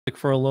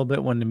For a little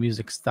bit. When the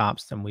music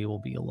stops, then we will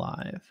be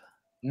live.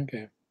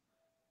 Okay.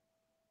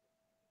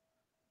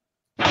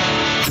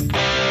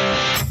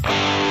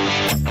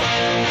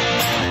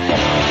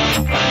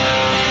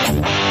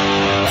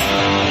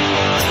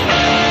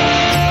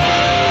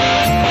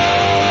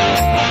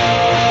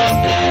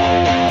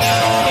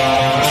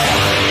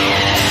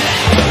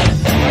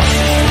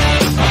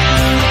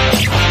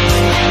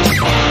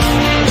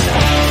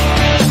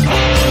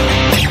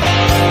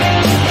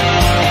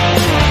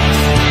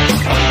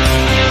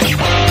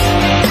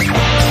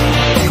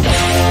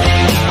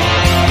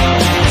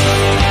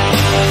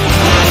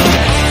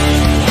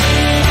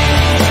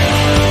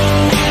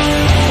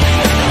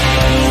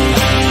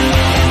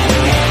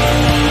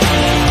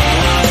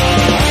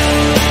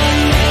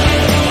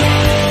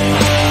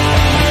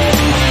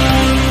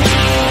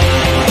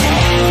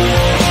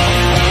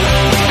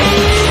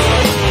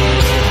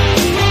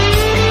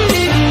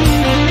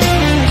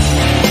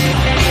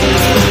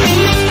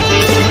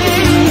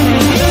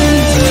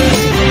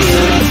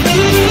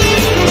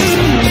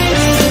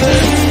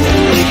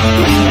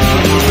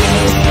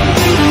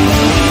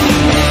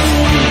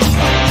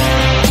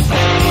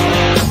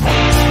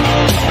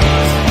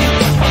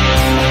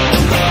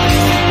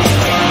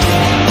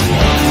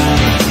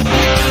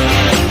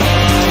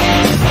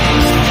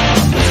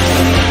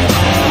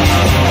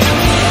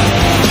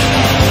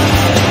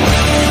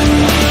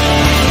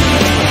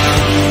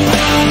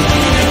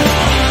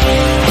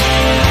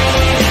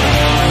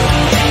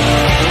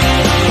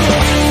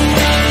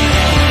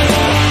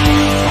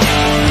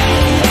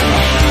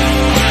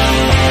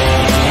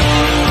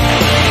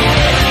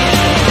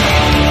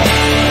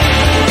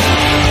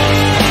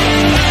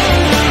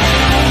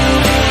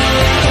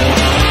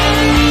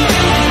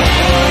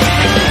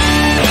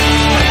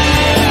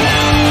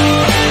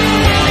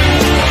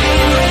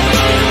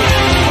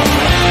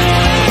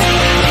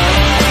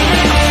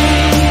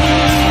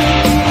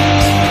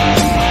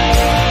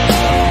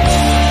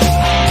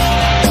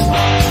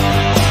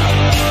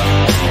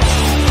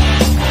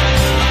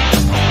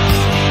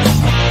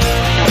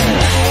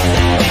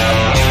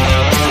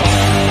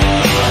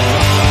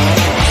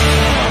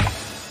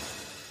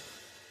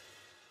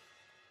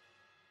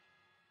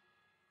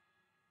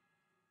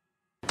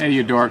 Hey,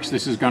 you dorks,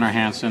 this is Gunnar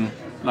Hansen,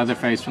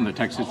 Leatherface from the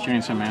Texas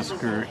Chainsaw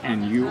Massacre,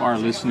 and you are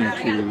listening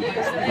to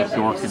The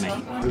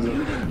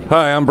Dorkening.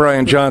 Hi, I'm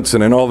Brian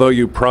Johnson, and although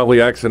you probably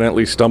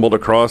accidentally stumbled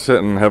across it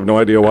and have no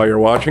idea why you're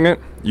watching it,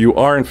 you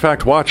are in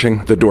fact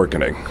watching The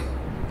Dorkening.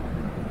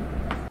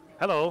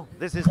 Hello,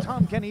 this is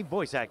Tom Kenny,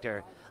 voice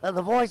actor,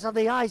 the voice of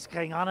the Ice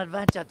King on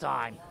Adventure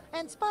Time.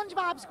 And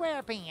SpongeBob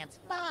SquarePants.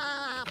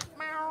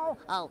 Meow.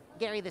 Oh,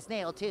 Gary the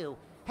Snail, too.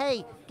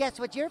 Hey, guess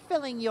what you're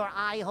filling your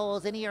eye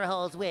holes and ear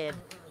holes with?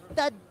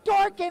 The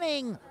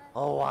Dorkening!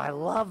 Oh, I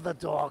love the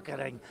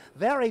Dorkening.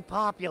 Very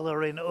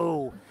popular in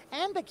Ooh.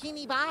 And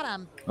Bikini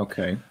Bottom.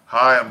 Okay.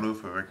 Hi, I'm Lou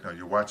Ferrigno.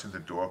 You're watching The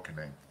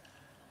Dorkening.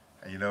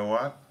 And you know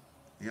what?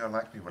 You don't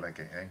like me when I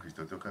get angry,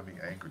 so don't get me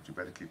angry. You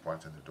better keep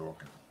watching The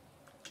Dorkening.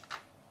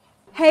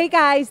 Hey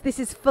guys, this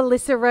is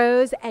Felissa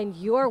Rose, and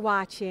you're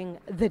watching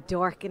The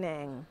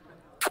Dorkening.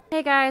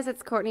 Hey guys,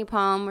 it's Courtney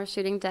Palm. We're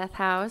shooting Death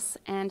House,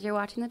 and you're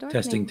watching The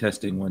Dorkening.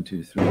 Testing, 1,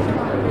 2, 3.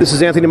 This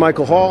is Anthony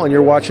Michael Hall, and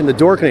you're watching The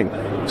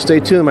Dorkening.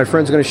 Stay tuned, my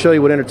friend's going to show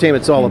you what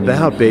entertainment's all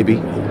about,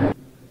 baby.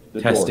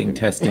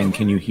 Testing,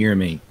 can you hear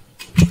me?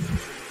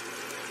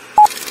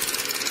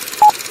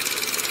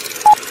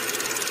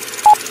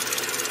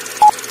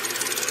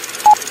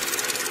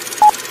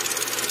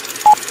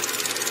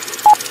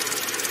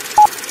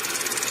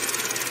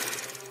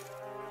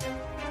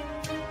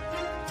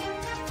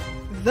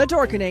 The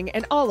Dorkening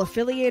and all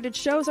affiliated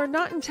shows are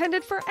not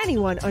intended for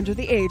anyone under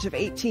the age of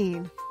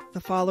 18. The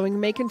following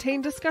may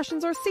contain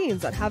discussions or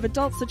scenes that have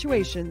adult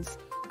situations,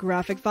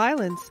 graphic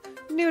violence,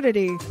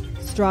 nudity,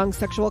 strong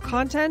sexual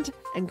content,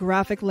 and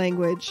graphic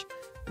language.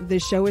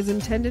 This show is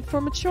intended for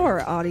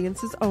mature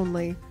audiences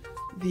only.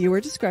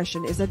 Viewer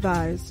discretion is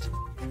advised.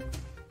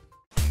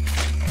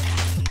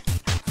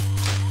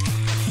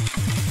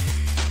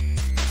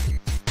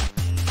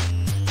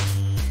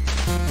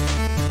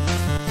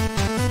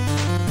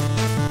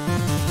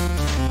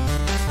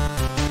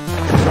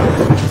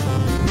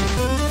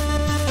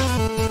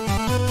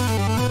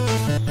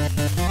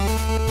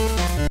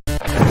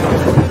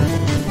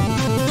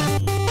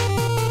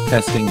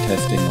 Testing, 1, 2,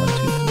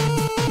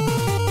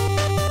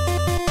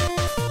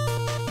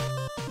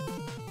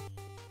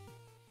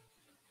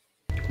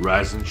 3.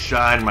 Rise and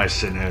shine, my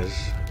sinners.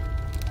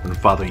 When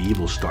Father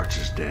Evil starts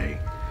his day,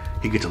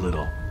 he gets a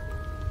little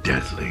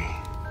deadly.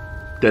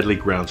 Deadly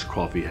Grounds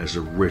coffee has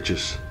the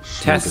richest,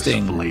 sweetest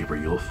flavor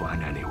you'll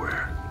find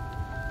anywhere.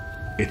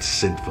 It's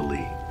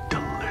sinfully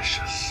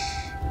delicious.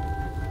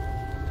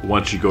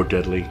 Once you go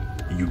deadly,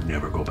 you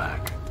never go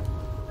back.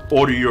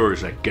 Order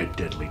yours at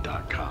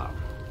getdeadly.com.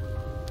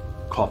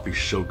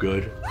 Coffee's so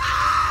good,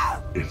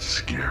 it's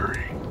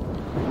scary.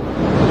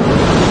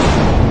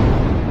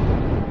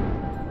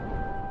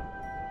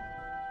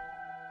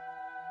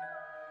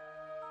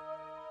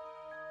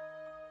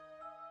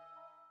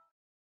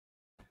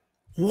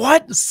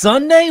 What?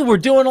 Sunday? We're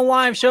doing a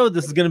live show.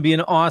 This is going to be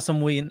an awesome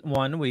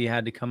one. We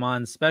had to come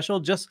on special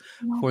just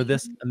for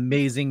this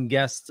amazing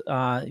guest,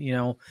 you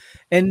know,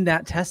 and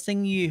that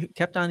testing you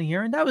kept on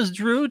hearing, that was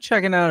Drew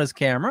checking out his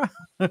camera.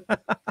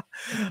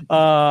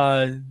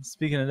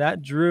 Speaking of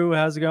that, Drew,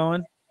 how's it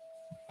going?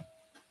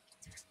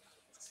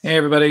 Hey,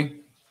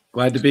 everybody.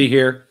 Glad to be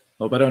here.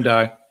 Hope I don't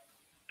die.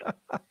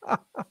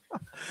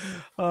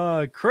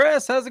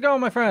 Chris, how's it going,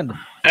 my friend?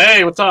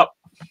 Hey, what's up?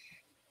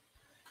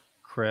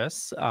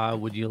 Chris,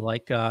 would you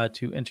like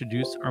to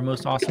introduce our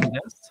most awesome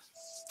guest?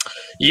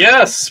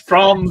 Yes,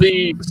 from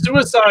the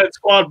Suicide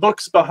Squad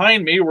books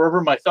behind me,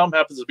 wherever my thumb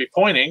happens to be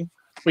pointing,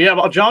 we have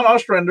John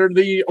Ostrander,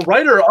 the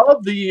writer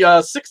of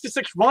the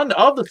 66 run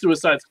of the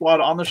Suicide Squad,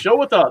 on the show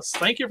with us.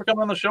 Thank you for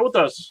coming on the show with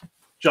us,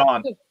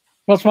 John.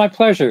 Well, it's my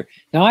pleasure.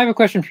 Now, I have a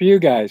question for you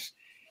guys.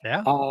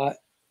 Yeah.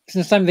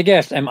 Since I'm the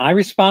guest, am I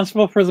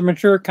responsible for the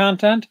mature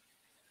content?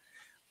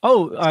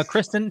 Oh,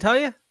 Chris didn't tell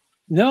you?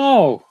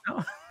 No.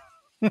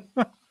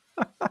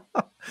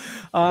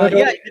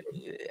 Yeah,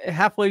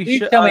 halfway.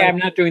 You tell me I'm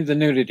not doing the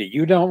nudity.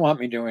 You don't want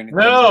me doing it.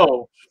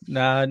 No.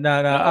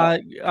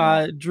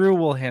 No. Drew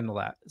will handle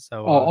that.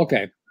 So.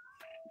 Okay.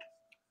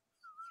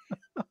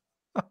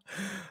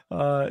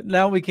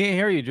 Now we can't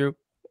hear you, Drew.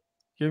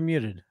 You're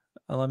muted.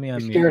 Let me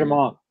unmute. Scared him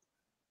off.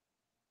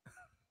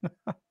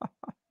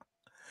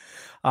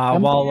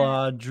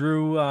 While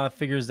Drew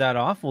figures that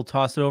off, we'll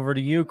toss it over to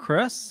you,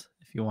 Chris,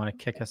 if you want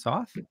to kick us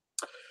off.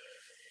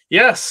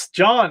 Yes,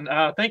 John,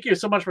 thank you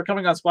so much for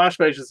coming on Splash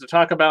Pages to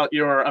talk about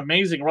your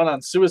amazing run on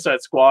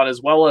Suicide Squad,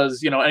 as well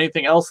as, you know,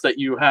 anything else that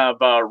you have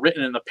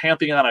written in the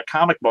pantheon of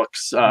comic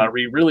books.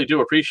 We really do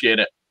appreciate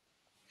it.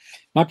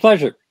 My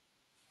pleasure.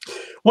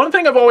 One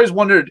thing I've always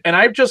wondered, and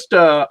I've just,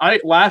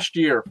 last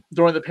year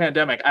during the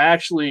pandemic, I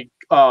actually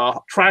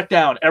tracked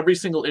down every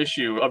single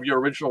issue of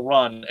your original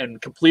run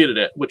and completed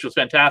it, which was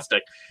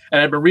fantastic. And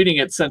I've been reading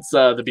it since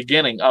the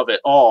beginning of it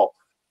all.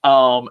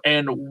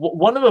 And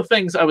one of the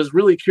things I was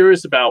really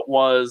curious about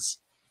was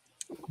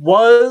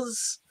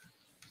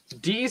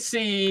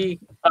DC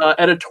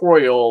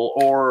editorial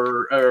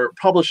or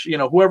publish, you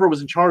know, whoever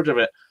was in charge of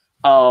it,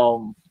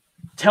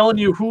 telling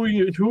you who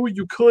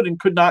you could and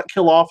could not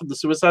kill off in the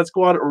Suicide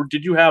Squad, or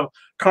did you have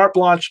carte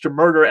blanche to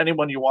murder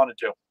anyone you wanted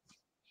to?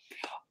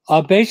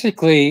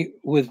 Basically,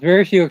 with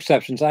very few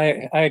exceptions,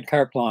 I had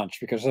carte blanche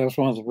because that was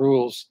one of the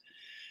rules,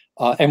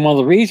 and one of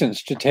the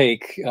reasons to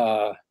take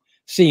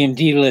C and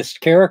D list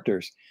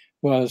characters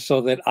was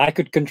so that I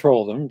could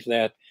control them,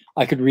 that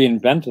I could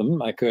reinvent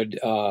them, I could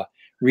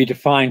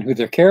redefine who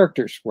their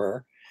characters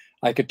were,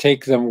 I could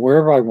take them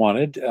wherever I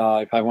wanted.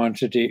 If I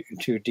wanted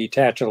to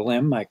detach a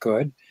limb, I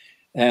could,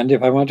 and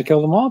if I wanted to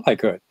kill them off, I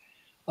could.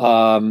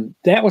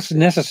 That was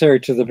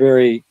necessary to the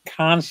very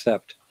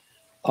concept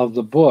of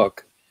the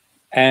book,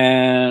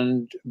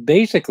 and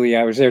basically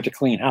I was there to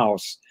clean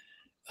house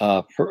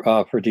for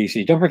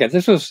DC. Don't forget,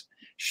 this was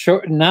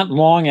not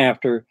long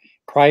after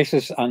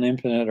Crisis on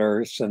Infinite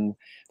Earths and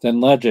then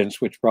Legends,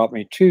 which brought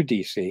me to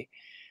DC.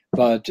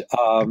 But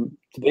the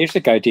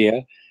basic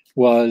idea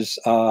was,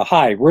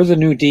 hi, we're the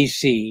new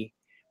DC.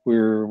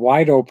 We're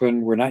wide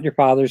open. We're not your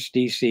father's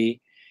DC.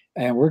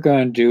 And we're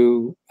going to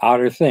do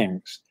outer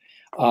things.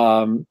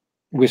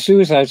 With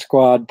Suicide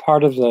Squad,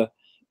 part of the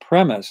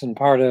premise and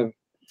part of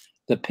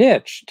the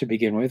pitch to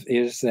begin with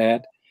is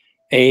that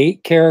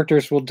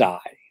characters will die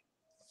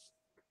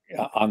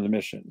on the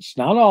missions.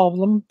 Not all of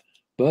them,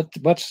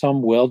 but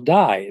some will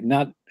die.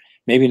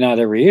 Maybe not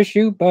every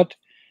issue, but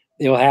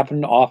it'll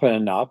happen often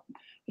enough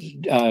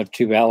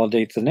to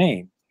validate the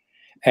name.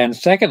 And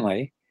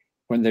secondly,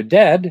 when they're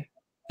dead,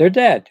 they're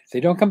dead.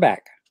 They don't come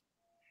back,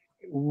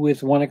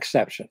 with one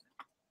exception.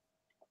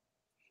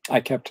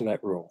 I kept to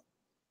that rule.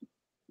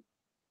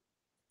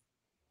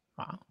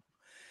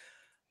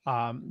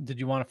 Wow. Did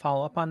you want to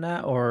follow up on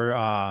that,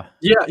 or?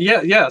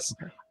 Yes.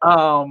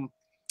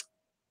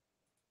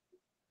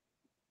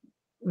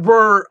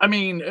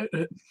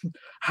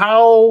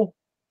 How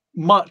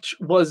much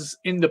was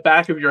in the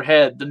back of your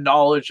head the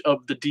knowledge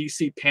of the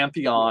DC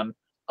pantheon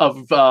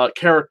of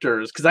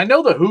characters? Because I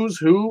know the Who's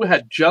Who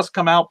had just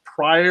come out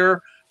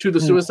prior to the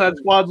Suicide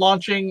Squad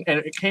launching, and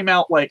it came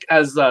out like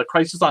as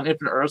Crisis on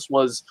Infinite Earths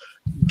was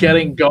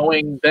getting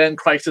going. Then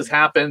Crisis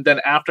happened.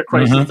 Then after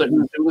Crisis, the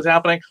Who's Who was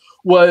happening.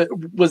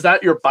 Was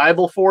that your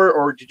Bible for it,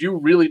 or did you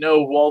really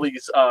know who all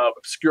these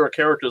obscure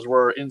characters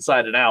were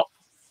inside and out?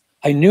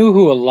 I knew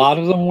who a lot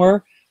of them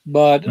were,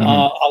 but a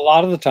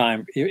lot of the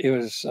time it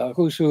was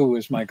Who's Who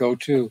was my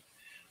go-to.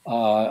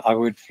 I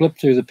would flip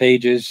through the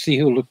pages, see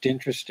who looked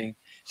interesting.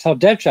 It's how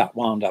Deadshot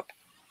wound up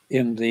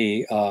in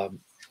the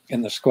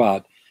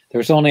squad. There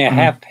was only a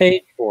half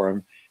page for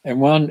him and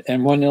one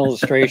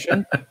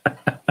illustration. Yeah,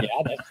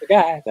 that's the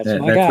guy.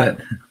 That's my guy.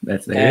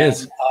 That's it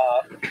is.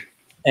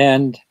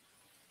 And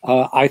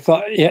I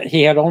thought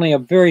he had only a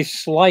very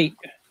slight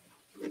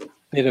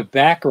bit of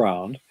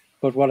background,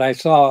 but what I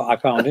saw, I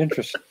found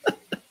interesting.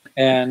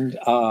 And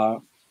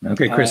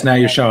okay, Chris, now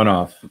you're showing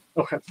off.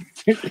 Okay.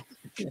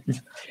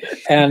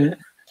 And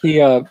he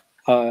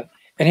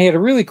had a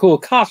really cool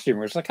costume.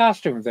 It was a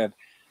costume that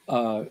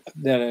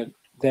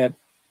that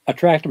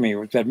attracted me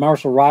was that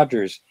Marshall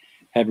Rogers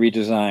had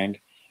redesigned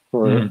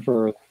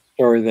for a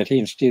story that he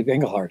and Steve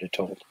Englehart had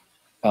told.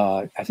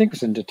 I think it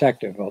was in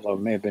Detective, although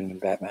it may have been in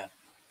Batman.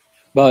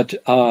 But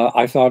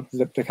I thought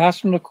that the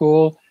costume looked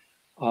cool.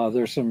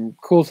 There's some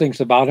cool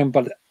things about him,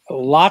 but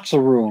lots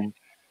of room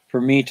for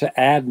me to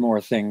add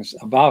more things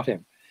about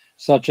him,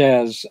 such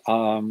as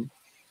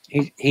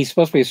he's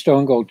supposed to be a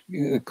stone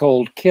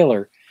cold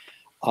killer.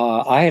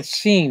 I had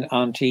seen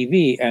on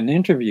TV an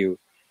interview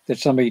that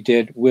somebody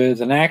did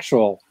with an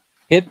actual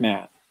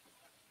hitman,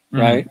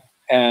 right?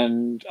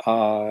 And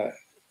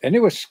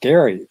it was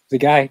scary. The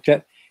guy,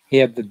 he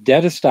had the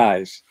deadest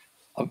eyes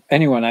of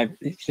anyone I've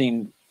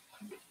seen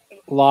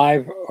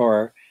live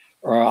or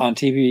on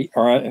TV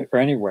or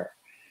anywhere,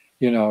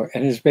 you know.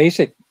 And his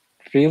basic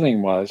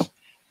feeling was,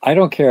 I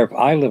don't care if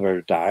I live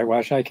or die.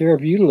 Why should I care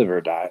if you live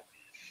or die?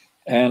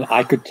 And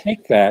I could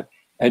take that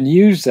and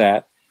use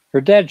that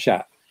for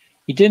Deadshot.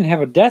 He didn't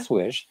have a death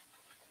wish,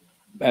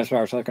 as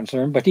far as I'm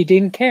concerned, but he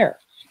didn't care.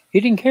 He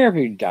didn't care if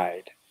he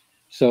died.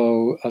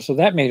 So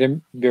that made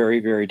him very,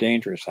 very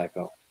dangerous, I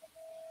felt.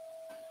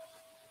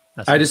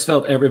 I just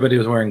felt everybody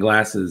was wearing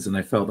glasses, and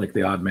I felt like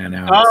the odd man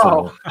out.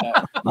 Oh,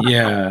 so,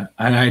 yeah,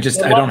 and I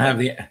don't have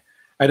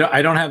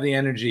the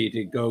energy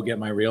to go get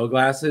my real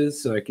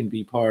glasses, so I can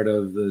be part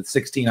of the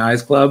 16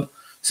 Eyes Club.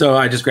 So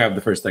I just grabbed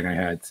the first thing I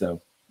had.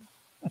 So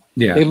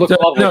yeah, they look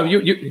lovely. No,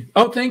 you.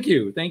 Oh, thank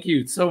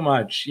you so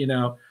much. You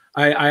know,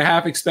 I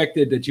half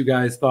expected that you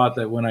guys thought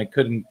that when I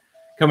couldn't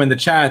come in the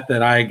chat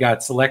that I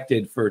got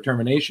selected for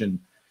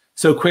termination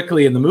so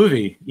quickly in the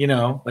movie. You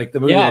know, like the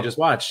movie I just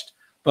watched.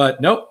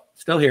 But nope.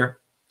 Still here,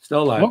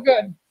 still alive. Oh,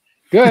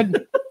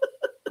 good.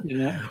 You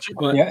know,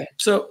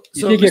 so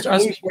you get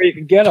clues where you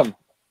can get them.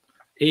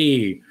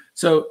 Hey,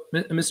 so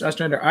Mr.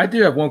 Ostrander, I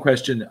do have one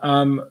question.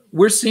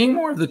 We're seeing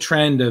more of the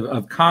trend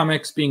of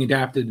comics being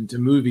adapted into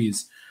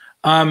movies.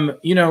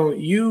 You know,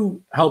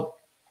 you helped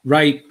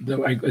write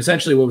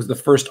essentially what was the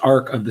first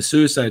arc of the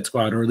Suicide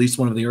Squad, or at least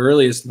one of the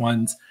earliest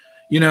ones.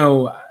 You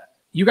know,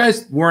 you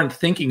guys weren't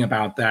thinking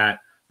about that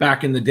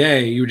back in the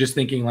day. You were just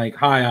thinking like,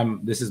 "Hi,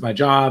 this is my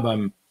job.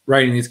 I'm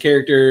writing these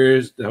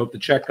characters. I hope the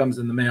check comes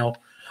in the mail."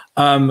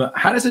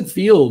 How does it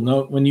feel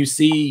when you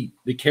see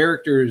the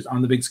characters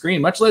on the big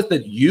screen, much less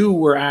that you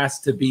were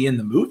asked to be in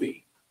the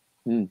movie?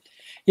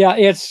 Yeah,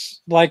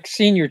 it's like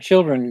seeing your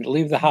children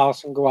leave the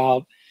house and go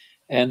out,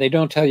 and they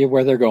don't tell you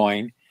where they're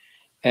going,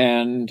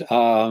 and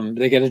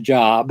they get a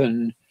job,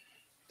 and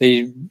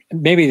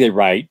maybe they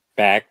write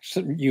back.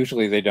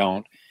 Usually they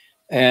don't.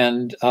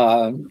 And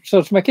so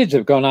it's my kids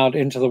have gone out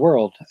into the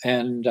world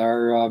and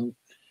are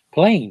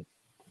playing.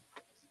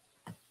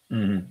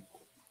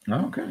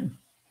 Okay.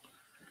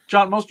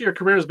 John, most of your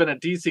career has been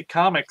at DC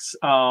Comics.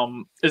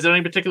 Is there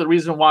any particular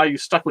reason why you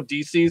stuck with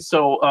DC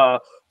so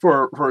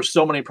for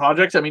so many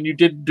projects? I mean, you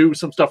did do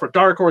some stuff for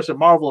Dark Horse and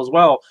Marvel as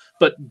well,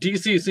 but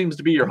DC seems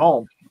to be your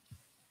home.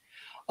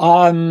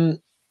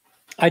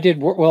 I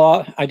did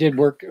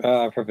work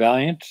for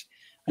Valiant.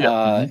 In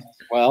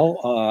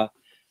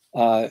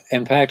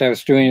fact, I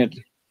was doing it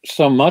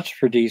so much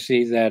for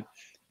DC that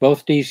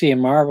both DC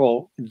and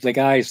Marvel, the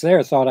guys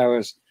there thought I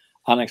was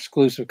on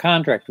exclusive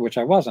contract, which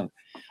I wasn't.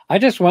 I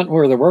just went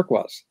where the work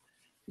was,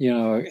 you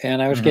know, and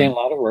I was getting a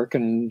lot of work,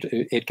 and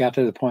it got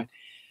to the point.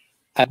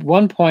 At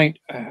one point,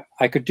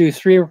 I could do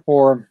 3 or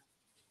 4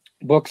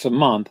 books a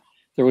month.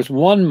 There was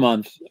one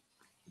month,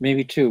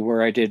 maybe 2,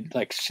 where I did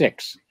like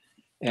 6,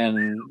 and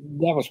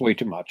that was way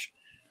too much.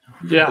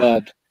 Yeah,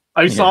 but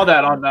I saw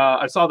that on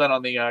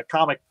the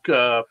comic,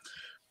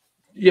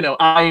 you know,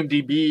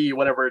 IMDb,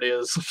 whatever it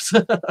is.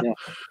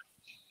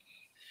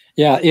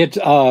 Yeah.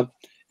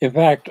 In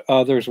fact,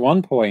 there's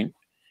one point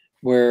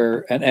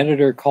where an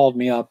editor called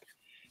me up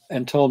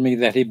and told me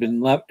that he'd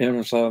been left. It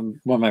was one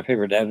of my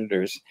favorite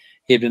editors.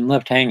 He had been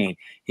left hanging.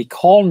 He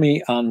called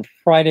me on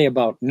Friday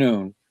about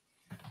noon,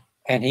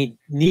 and he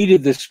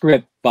needed the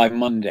script by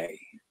Monday.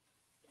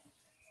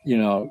 You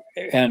know,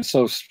 and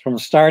so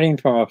starting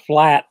from a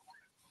flat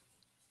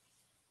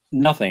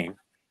nothing.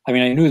 I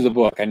mean, I knew the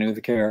book, I knew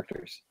the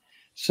characters,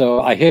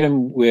 so I hit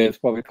him with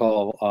what we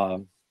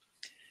call,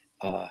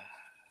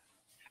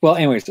 well,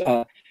 anyways,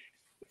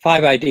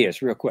 5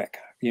 ideas, real quick.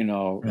 You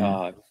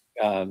know,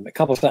 a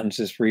couple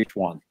sentences for each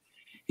one.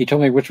 He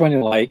told me which one he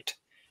liked.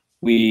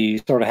 We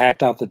sort of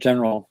hacked out the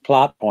general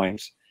plot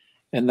points,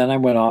 and then I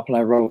went off and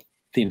I wrote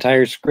the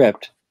entire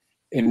script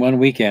in one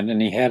weekend,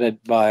 and he had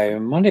it by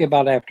Monday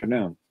about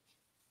afternoon.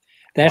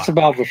 That's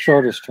about the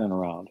shortest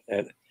turnaround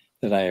that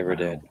I ever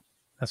did.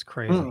 That's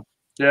crazy.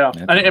 Yeah,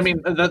 I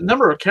mean, the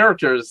number of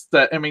characters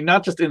that, I mean,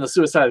 not just in the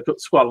Suicide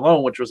Squad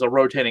alone, which was a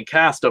rotating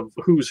cast of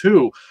who's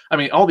who. I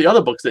mean, all the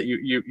other books that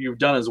you've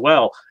done as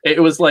well.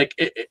 It was like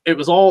it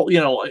was all, you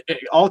know, it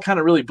all kind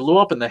of really blew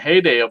up in the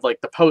heyday of like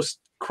the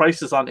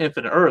post-Crisis on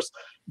Infinite Earths.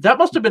 That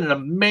must have been an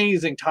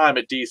amazing time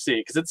at DC,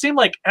 because it seemed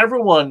like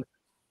everyone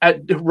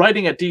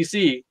writing at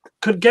DC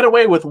could get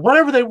away with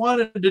whatever they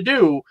wanted to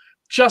do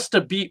just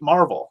to beat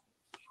Marvel.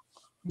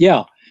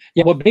 Yeah.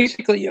 Well,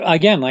 basically,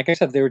 again, like I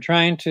said, they were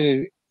trying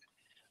to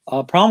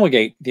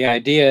promulgate the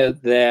idea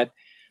that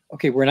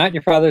okay, we're not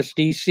your father's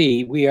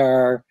DC. We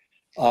are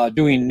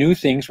doing new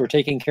things. We're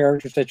taking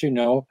characters that you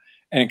know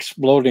and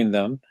exploding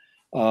them.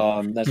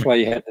 That's why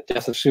you had the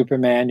death of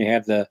Superman. You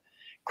have the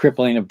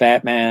crippling of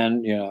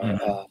Batman. You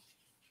know,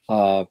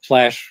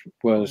 Flash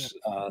was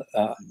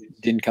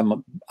didn't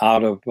come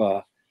out of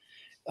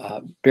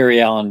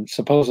Barry Allen.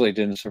 Supposedly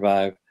didn't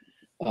survive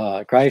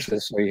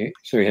Crisis, so he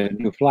had a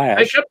new Flash.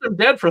 They kept him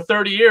dead for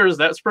 30 years.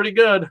 That's pretty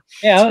good.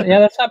 Yeah,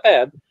 that's not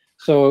bad.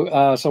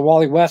 So so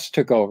Wally West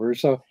took over.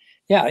 So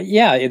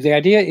yeah. The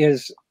idea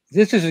is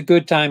this is a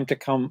good time to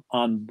come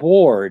on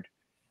board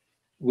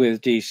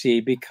with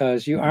DC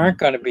because you aren't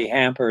going to be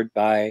hampered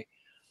by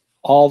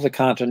all the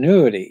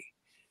continuity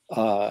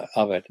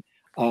of it.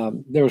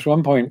 There was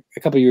one point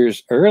a couple of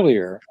years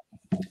earlier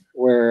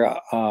where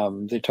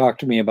they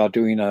talked to me about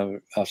doing a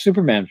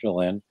Superman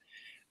fill-in,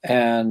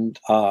 and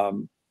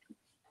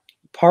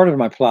part of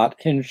my plot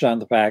hinged on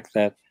the fact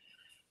that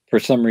for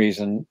some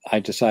reason I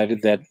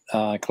decided that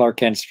Clark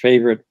Kent's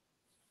favorite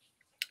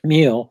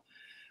meal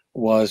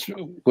was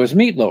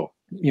meatloaf.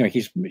 You know,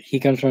 he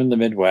comes from the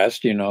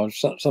Midwest, you know,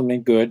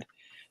 something good,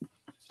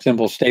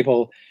 simple,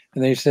 staple.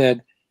 And they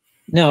said,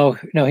 no,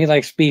 he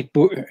likes beef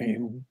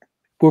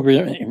bourguignon.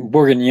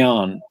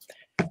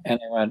 And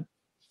I went,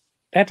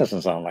 that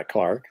doesn't sound like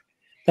Clark.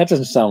 That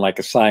doesn't sound like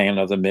a scion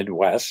of the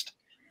Midwest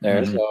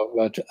there.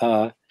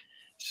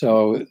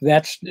 So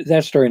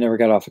that story never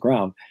got off the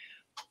ground.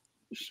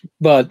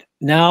 But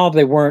now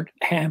they weren't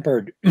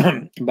hampered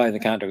by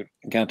the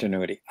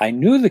continuity. I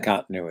knew the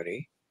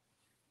continuity.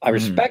 I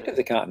respected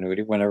the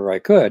continuity whenever I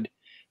could,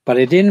 but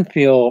I didn't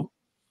feel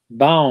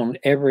bound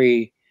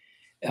every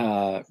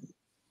dot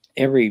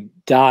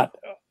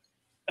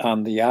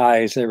on the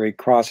I's, every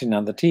crossing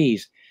on the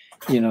T's.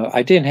 You know,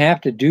 I didn't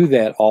have to do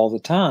that all the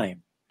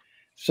time.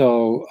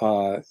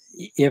 So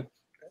if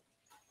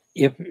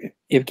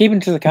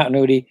keeping to the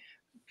continuity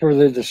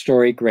furthered the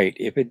story, great.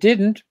 If it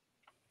didn't,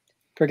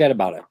 forget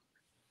about it.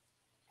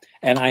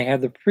 And I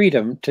had the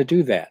freedom to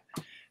do that.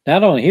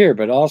 Not only here,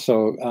 but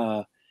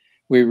also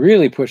we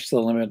really pushed the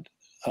limit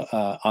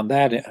on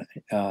that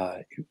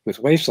with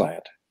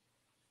Wasteland.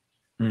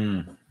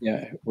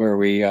 Yeah, where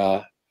we,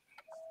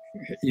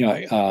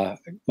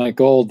 Mike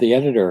Gold, the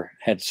editor,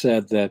 had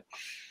said that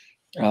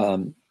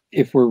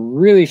if we're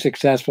really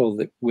successful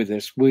with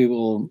this, we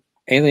will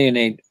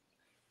alienate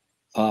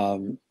a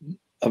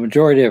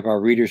majority of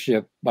our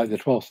readership by the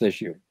 12th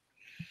issue.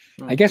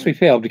 I guess we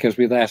failed because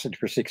we lasted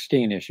for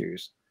 16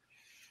 issues.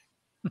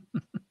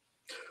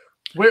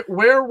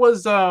 Where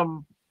was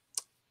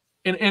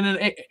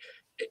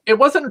it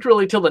wasn't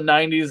really till the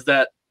 90s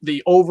that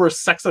the over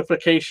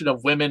sexification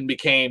of women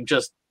became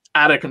just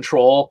out of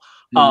control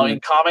in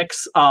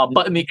comics.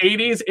 But in the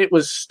 80s, it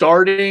was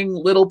starting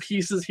little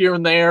pieces here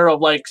and there of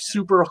like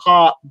super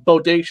hot,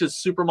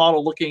 bodacious,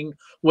 supermodel looking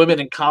women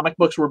in comic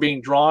books were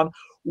being drawn.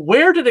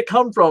 Where did it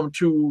come from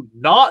to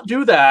not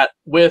do that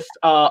with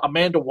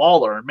Amanda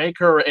Waller and make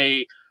her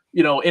a,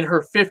 you know, in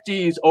her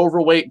 50s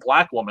overweight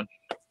black woman?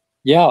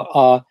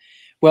 Yeah.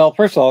 Well,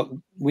 first of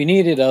all, we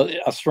needed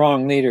a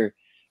strong leader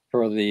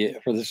for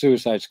the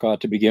Suicide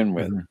Squad to begin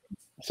with,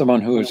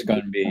 someone who is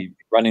going to be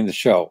running the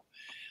show.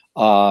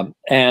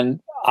 And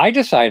I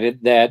decided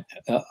that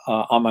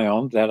on my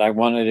own that I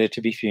wanted it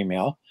to be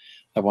female.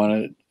 I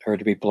wanted her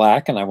to be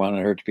black, and I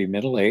wanted her to be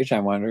middle-aged. I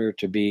wanted her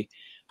to be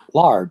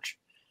large.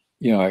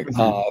 You know,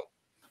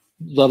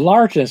 the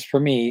largeness for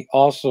me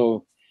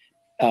also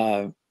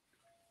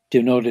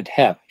denoted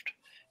heft.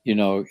 You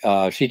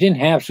know, she didn't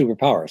have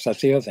superpowers.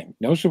 That's the other thing.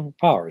 No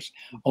superpowers,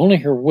 only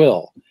her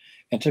will.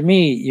 And to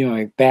me, you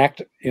know,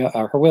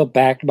 her will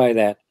backed by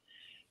that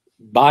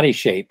body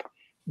shape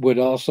would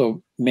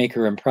also make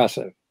her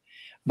impressive.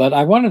 But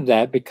I wanted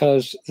that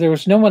because there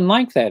was no one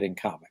like that in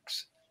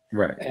comics.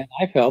 Right. And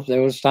I felt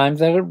there was times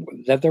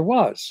that there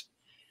was.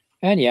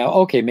 And yeah,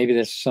 okay, maybe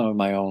that's some of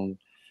my own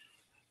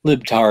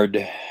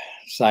libtard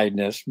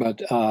sideness,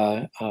 but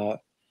no,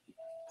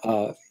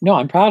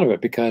 I'm proud of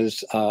it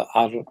because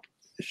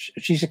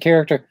she's a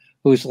character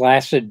who's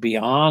lasted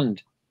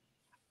beyond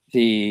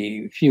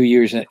the few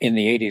years in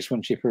the 80s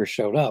when she first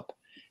showed up.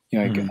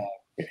 You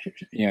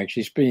know,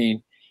 she's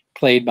being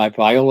played by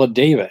Viola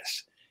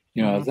Davis.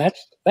 You know,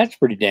 that's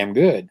pretty damn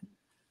good.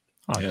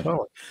 Oh, yeah.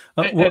 Totally.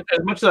 As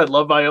much as I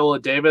love Viola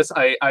Davis,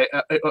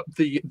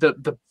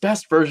 the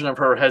best version of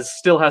her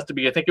still has to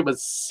be, I think it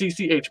was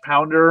CCH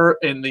Pounder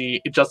in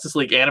the Justice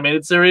League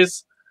animated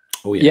series.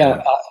 Oh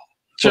yeah.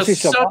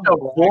 Just such a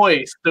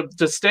voice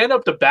to stand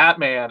up to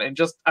Batman, and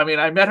just, I mean,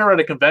 I met her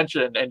at a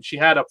convention and she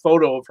had a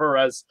photo of her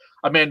as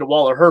Amanda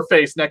Waller, her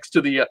face next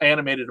to the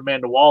animated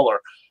Amanda Waller.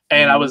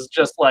 And I was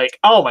just like,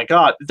 oh my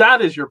God,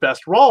 that is your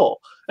best role.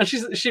 And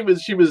she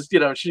was, you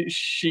know,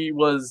 she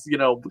was, you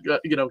know,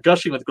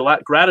 gushing with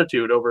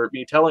gratitude over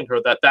me telling her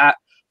that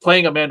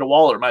playing Amanda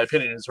Waller, in my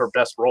opinion, is her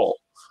best role.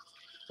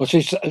 Well,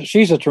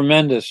 she's a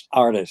tremendous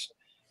artist.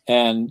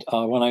 And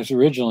when I was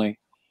originally,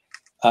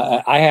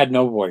 I had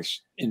no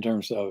voice in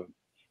terms of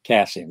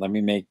casting. Let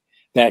me make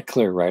that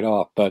clear right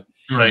off. But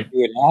right,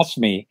 you had asked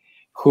me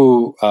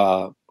who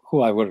I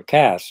would have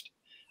cast.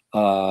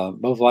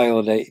 both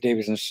Viola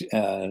Davis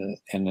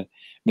and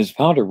Ms.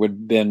 Pounder would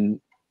have been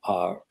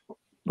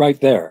right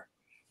there,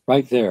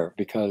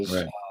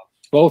 because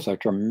both are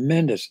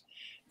tremendous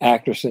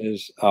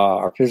actresses,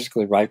 are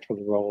physically right for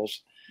the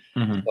roles.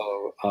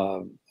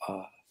 So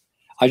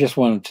I just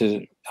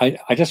wanted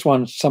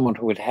someone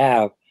who would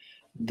have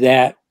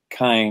that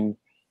kind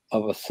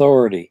of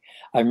authority.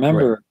 I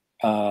remember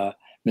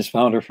Ms.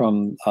 Pounder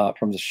from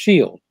The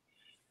Shield,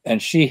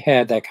 and she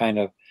had that kind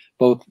of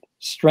both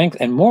strength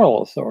and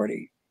moral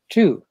authority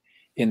too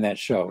in that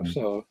show.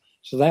 So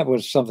that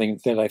was something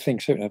that I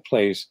think certainly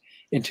plays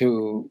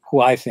into who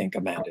I think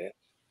Amanda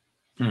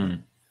is.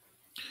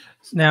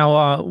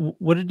 Now,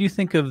 what did you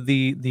think of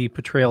the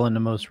portrayal in the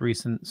most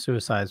recent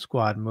Suicide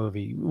Squad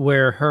movie,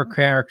 where her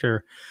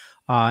character,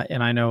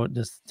 and I know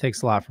this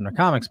takes a lot from the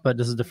comics, but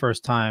this is the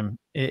first time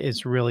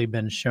it's really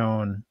been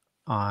shown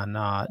on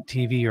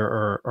TV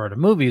or the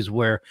movies,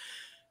 where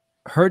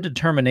her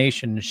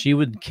determination, she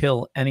would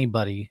kill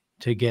anybody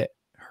to get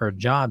her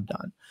job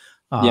done.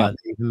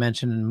 They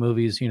mentioned in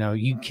movies,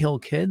 you kill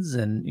kids,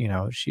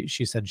 and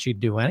she said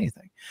she'd do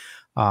anything.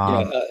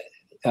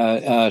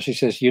 She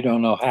says, "You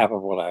don't know half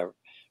of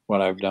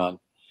what I've done."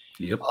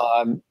 Yep.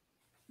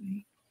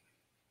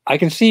 I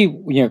can see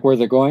where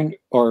they're going,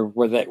 or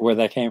where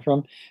that came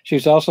from. She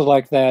was also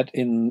like that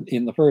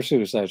in the first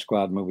Suicide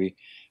Squad movie,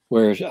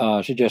 where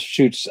she just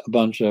shoots a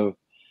bunch of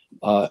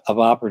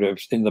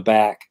operatives in the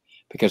back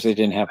because they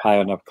didn't have high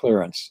enough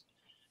clearance,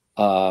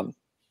 and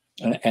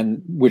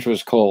which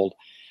was cold.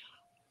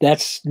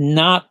 That's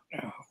not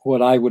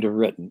what I would have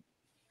written.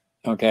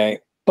 Okay.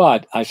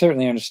 But I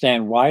certainly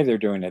understand why they're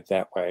doing it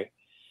that way,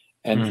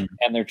 and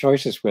their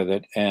choices with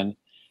it. And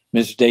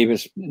Ms.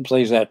 Davis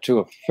plays that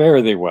too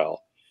fairly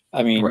well.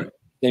 I mean,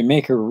 they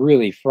make her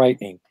really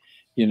frightening.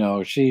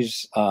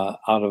 She's out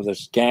of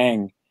this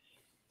gang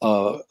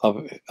of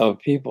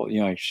people.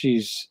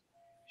 She's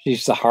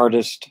the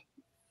hardest,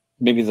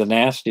 maybe the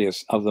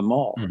nastiest of them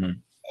all.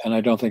 And I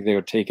don't think they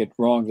would take it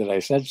wrong that I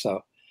said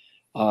so.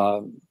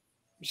 And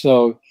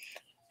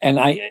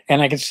I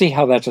can see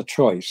how that's a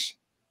choice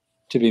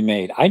to be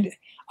made.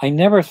 I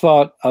never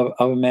thought of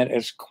Amanda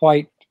as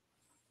quite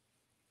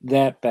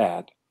that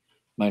bad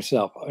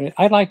myself.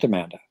 I liked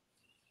Amanda,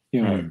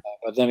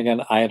 but then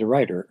again, I had to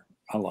write her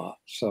a lot.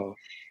 So,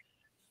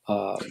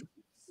 why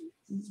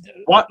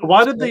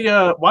did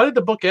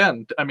the book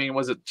end? I mean,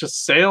 was it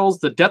just sales?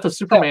 The death of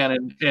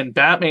Superman and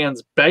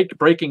Batman's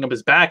breaking of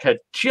his back had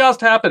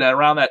just happened at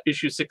around that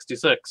issue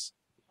 66.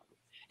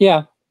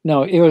 Yeah,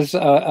 no, it was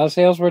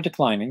sales were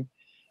declining,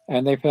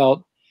 and they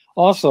felt.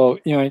 Also,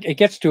 it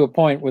gets to a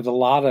point with a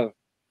lot of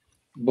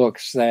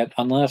books that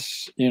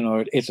unless,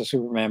 it's a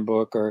Superman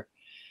book or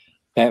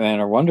Batman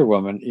or Wonder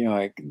Woman,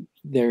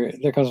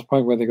 there comes a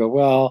point where they go,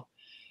 well,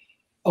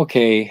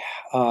 okay,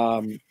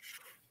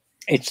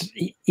 it's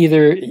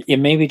either it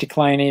may be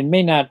declining, it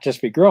may not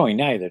just be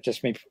growing either, it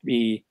just may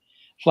be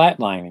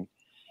flatlining.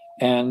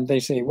 And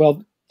they say,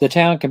 well, the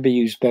talent can be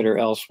used better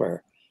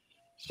elsewhere.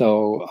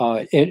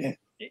 So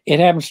it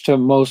happens to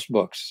most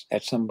books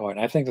at some point.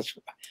 I think that's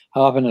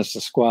how often has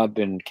the Squad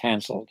been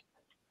canceled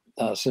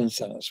since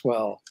then as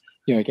well.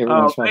 They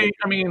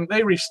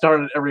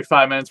restarted every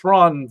 5 minutes. We're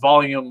on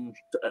volume.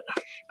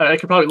 I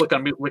could probably look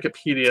on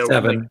Wikipedia.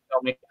 7.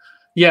 Tell me.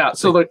 Yeah.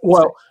 So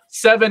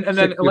 7, and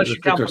then unless you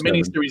count the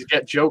miniseries,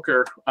 Get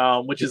Joker,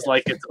 which is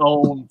like its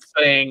own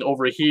thing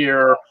over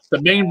here.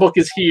 The main book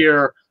is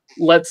here.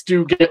 Let's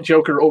do Get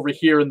Joker over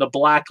here in the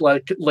black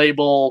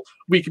label.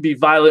 We can be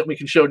violent. We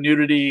can show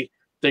nudity.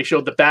 They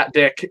showed the bat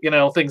dick,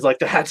 things like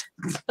that.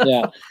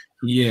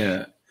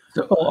 Yeah.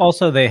 So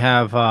also, they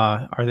have.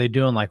 Are they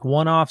doing like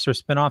one-offs or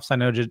spin-offs? I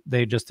know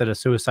they just did a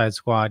Suicide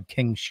Squad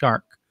King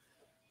Shark.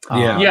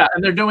 Yeah,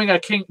 and they're doing a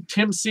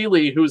Tim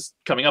Seeley, who's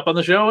coming up on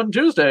the show on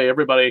Tuesday.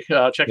 Everybody,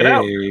 check it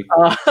out.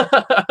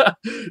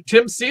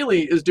 Tim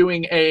Seeley is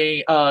doing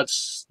a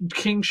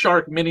King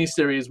Shark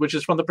miniseries, which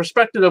is from the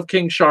perspective of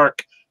King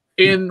Shark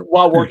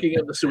while working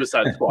in the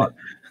Suicide Squad.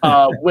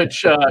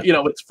 Which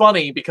it's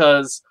funny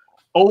because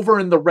over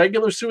in the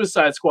regular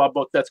Suicide Squad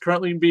book that's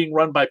currently being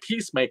run by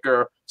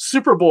Peacemaker,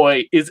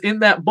 Superboy is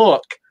in that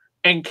book,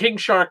 and King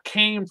Shark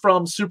came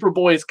from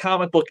Superboy's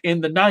comic book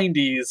in the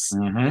 90s,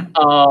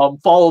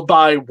 followed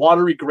by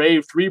Watery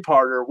Grave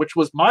 3-parter, which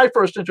was my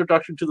first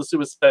introduction to the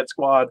Suicide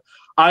Squad.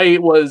 I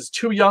was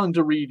too young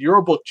to read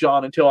your book,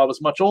 John, until I was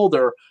much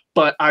older,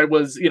 but I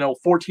was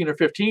 14 or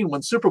 15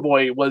 when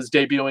Superboy was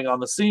debuting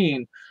on the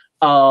scene,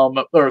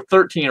 or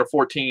 13 or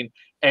 14.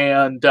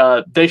 And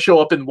they show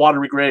up in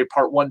Watery Grave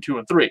Part 1, 2,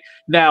 and 3.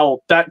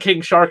 Now, that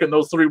King Shark and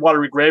those 3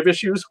 Watery Grave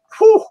issues,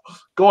 go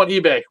on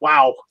eBay.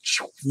 Wow.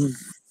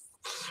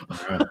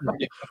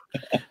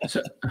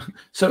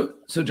 So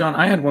John,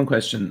 I had one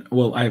question.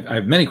 Well, I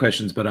have many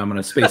questions, but I'm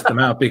going to space them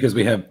out because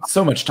we have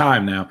so much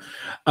time now.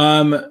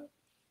 And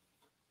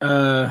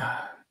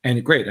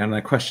great, and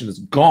that question is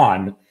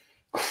gone.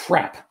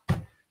 Crap. Give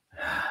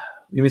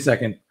me a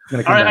second. All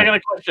right, I got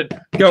a question.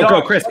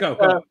 Go, Chris,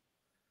 go.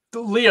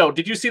 Leo,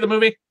 did you see the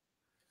movie?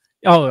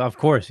 Oh, of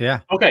course,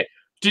 yeah. Okay.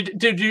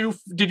 Did you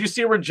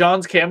see where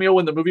John's cameo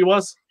in the movie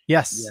was?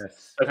 Yes.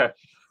 Yes. Okay.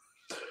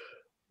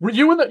 Were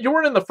you in the? You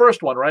weren't in the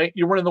first one, right?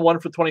 You weren't in the one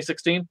for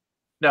 2016.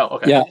 No.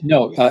 Okay. Yeah.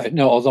 No.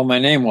 No. Although my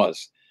name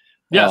was.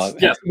 Yes.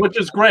 Yes. Which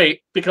is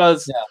great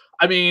because Yeah.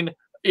 I mean,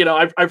 you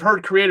know, I've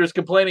heard creators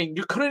complaining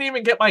you couldn't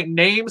even get my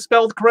name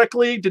spelled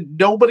correctly. Did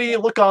nobody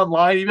look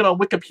online? Even on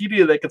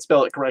Wikipedia, they could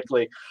spell it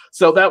correctly.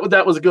 So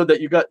that was good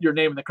that you got your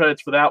name in the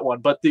credits for that one.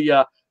 But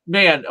the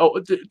man,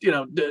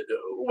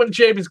 when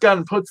James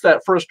Gunn puts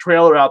that first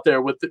trailer out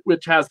there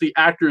which has the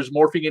actors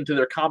morphing into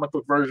their comic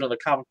book version, the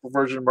comic book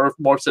version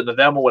morphs into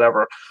them or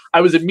whatever,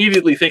 I was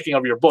immediately thinking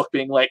of your book,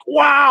 being like,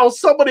 "Wow,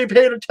 somebody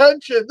paid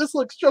attention. This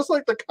looks just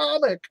like the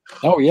comic."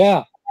 Oh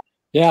yeah,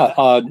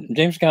 yeah.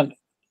 James Gunn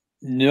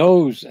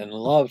knows and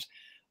loves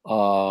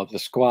the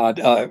Squad.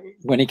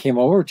 When he came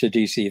over to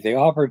DC, they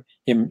offered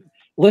him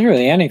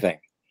literally anything.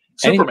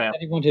 Superman. Anything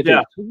that he wanted to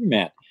do.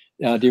 Superman.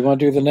 Do you want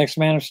to do the next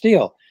Man of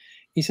Steel?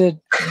 He said,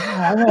 "No,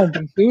 I want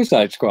to do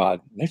Suicide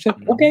Squad." And they said,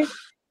 "Okay."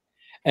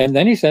 And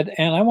then he said,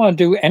 "And I want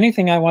to do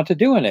anything I want to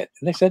do in it."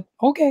 And they said,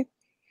 "Okay."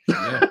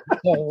 Yeah.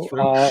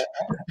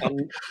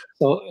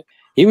 So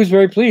he was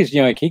very pleased.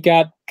 You know, like he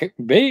got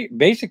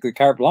basically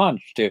carte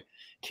blanche to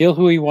kill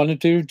who he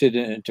wanted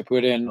to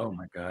put in. Oh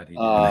my God. He did.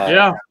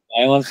 Yeah.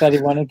 Violence that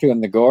he wanted to,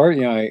 and the gore.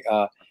 You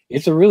know,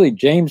 it's a really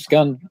James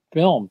Gunn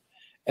film,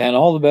 and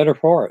all the better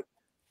for it.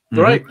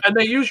 Right, and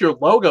they use your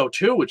logo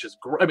too, which is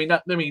great. I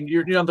mean,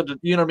 you're on the,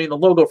 you know what I mean, the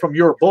logo from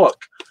your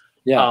book.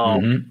 Yeah.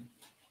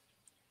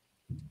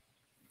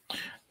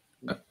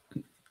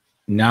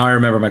 Now I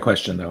remember my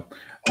question though.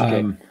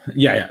 Okay.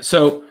 Yeah.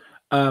 So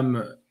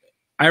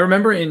I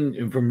remember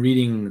from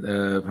reading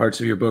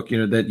parts of your book, you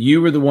know, that you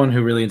were the one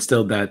who really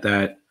instilled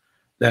that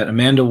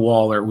Amanda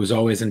Waller was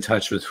always in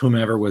touch with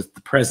whomever was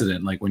the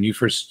president. Like when you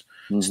first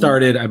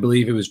started, I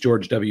believe it was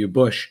George W.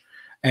 Bush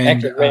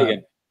and Actually,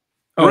 Reagan.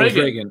 Oh, Reagan. It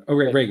was Reagan. Oh,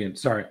 Reagan.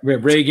 Sorry. We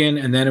have Reagan,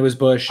 and then it was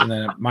Bush, and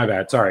then my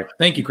bad. Sorry.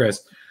 Thank you,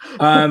 Chris.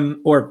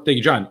 Or thank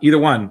you, John. Either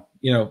one.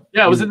 You know.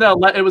 Yeah, it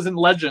was in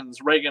Legends.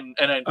 Reagan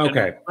and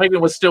Reagan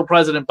was still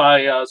president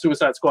by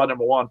Suicide Squad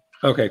 #1.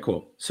 Okay,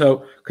 cool.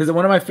 So, because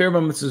one of my favorite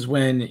moments is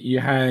when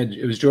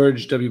it was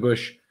George W.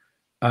 Bush,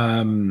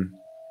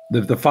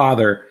 the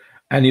father,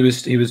 and he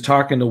was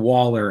talking to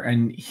Waller,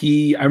 and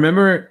I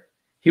remember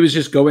he was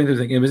just going through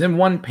the thing. It was in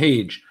one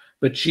page.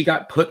 But she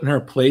got put in her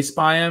place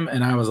by him,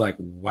 and I was like,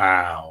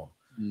 wow.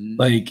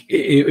 Like,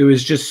 it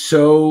was just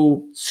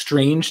so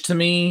strange to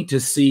me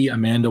to see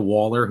Amanda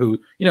Waller, who,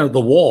 you know,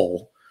 the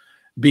Wall,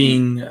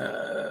 being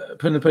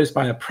put in the place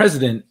by a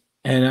president.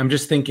 And I'm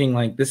just thinking,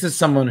 like, this is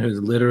someone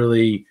who's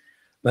literally,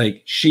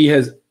 like, she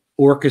has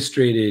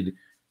orchestrated,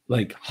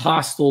 like,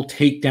 hostile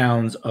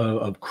takedowns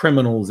of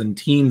criminals and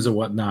teams and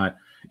whatnot.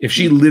 If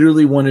she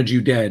literally wanted you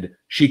dead,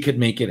 she could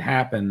make it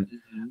happen.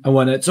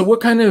 So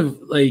what kind of,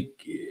 like,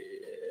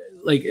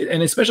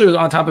 and especially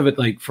on top of it,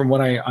 like from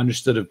what I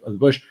understood of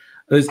Bush,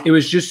 it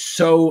was just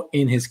so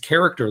in his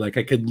character. Like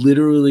I could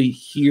literally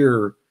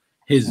hear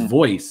his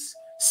voice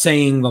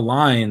saying the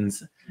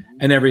lines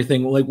and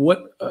everything. Like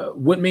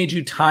what made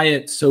you tie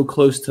it so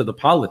close to the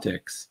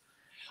politics?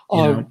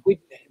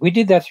 We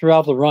did that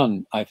throughout the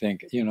run. I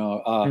think, you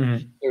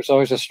know, there's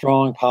always a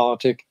strong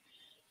politic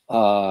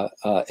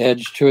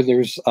edge to it.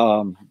 There's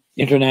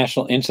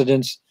international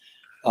incidents.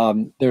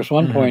 There's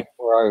one point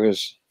where I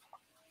was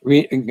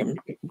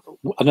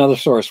another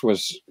source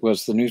was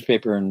the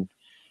newspaper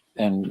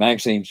and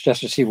magazines,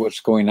 just to see what's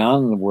going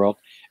on in the world,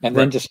 and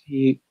then to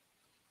see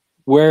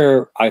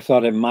where I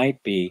thought it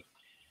might be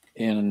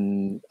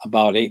in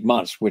about 8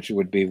 months, which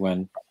would be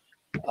when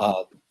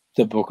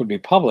the book would be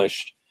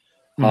published.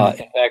 In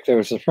fact, there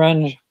was a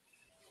friend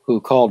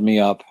who called me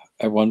up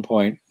at one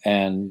point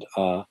and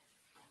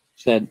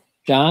said,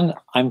 "John,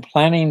 I'm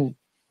planning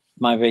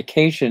my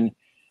vacation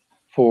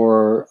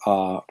for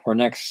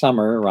next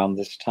summer around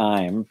this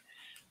time.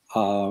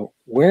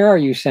 Where are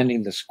you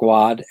sending the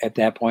Squad at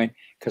that point?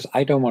 Because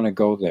I don't want to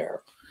go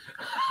there."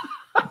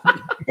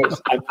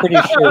 Because I'm pretty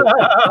sure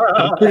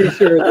there's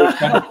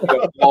going to be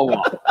a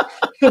blow-up.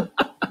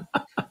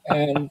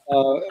 And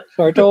so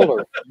I told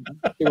her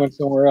she went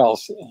somewhere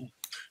else.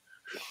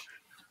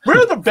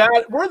 We're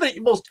the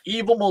most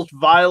evil, most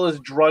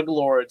vilest drug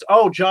lords.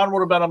 Oh, John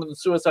wrote about them in the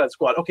Suicide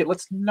Squad. Okay,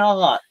 let's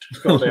not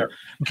go there.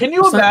 Can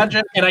you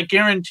imagine? And I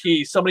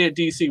guarantee somebody at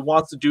DC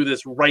wants to do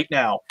this right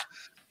now.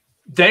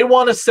 They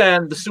want to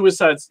send the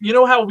Suicides. You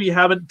know how we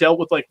haven't dealt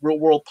with like real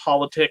world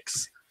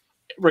politics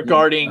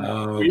regarding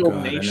real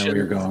nations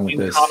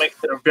in comics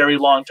in a very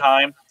long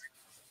time.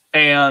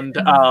 And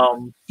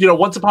you know,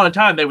 once upon a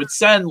time, they would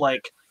send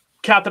like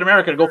Captain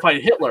America to go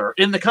fight Hitler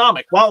in the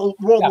comic while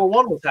World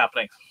War I was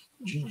happening.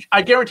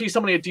 I guarantee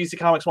somebody at DC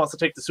Comics wants to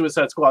take the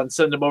Suicide Squad and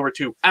send them over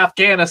to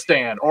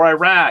Afghanistan or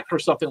Iraq or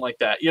something like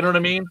that. You know what I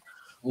mean?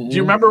 Do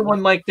you remember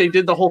when like they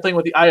did the whole thing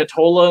with the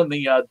Ayatollah and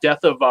the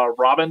death of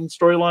Robin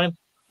storyline?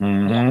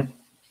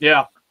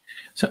 Yeah.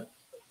 So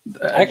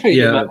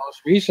actually, my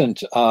most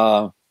recent,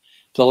 the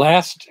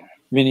last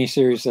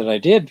miniseries that I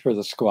did for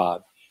the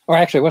Squad, or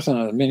actually it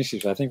wasn't a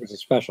miniseries, I think it was a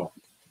special.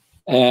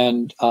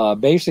 And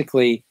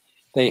basically,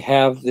 they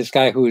have this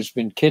guy who's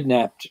been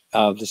kidnapped,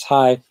 this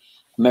high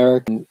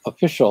American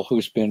official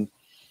who's been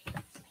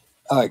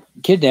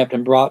kidnapped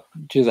and brought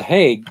to The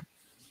Hague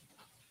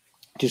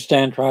to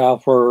stand trial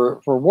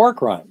for war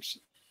crimes,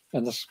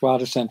 and the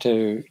squad is sent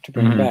to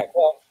bring him back.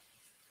 Well,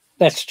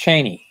 that's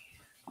Cheney.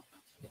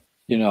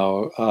 You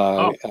know,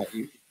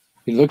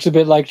 he looks a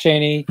bit like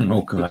Cheney. He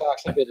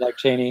talks a bit like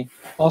Cheney.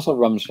 Also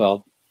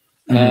Rumsfeld,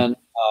 and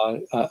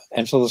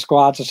so the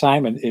squad's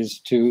assignment is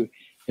to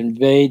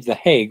invade The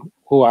Hague,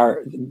 who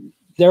are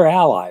their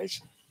allies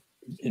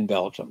in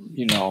Belgium.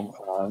 You know,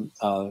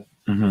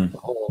 the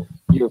whole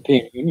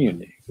European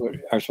Union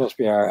are supposed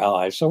to be our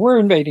allies, so we're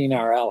invading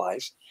our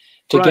allies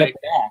to get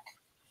back,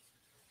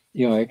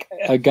 you know,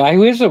 a guy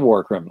who is a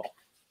war criminal.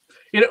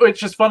 You know, it's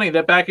just funny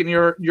that back in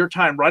your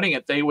time running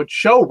it, they would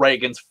show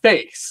Reagan's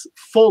face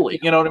fully.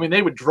 You know what I mean?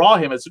 They would draw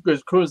him as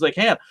close as they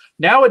can.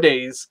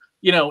 Nowadays,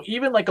 you know,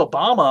 even like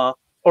Obama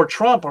or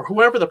Trump or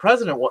whoever the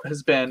president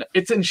has been,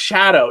 it's in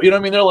shadow. You know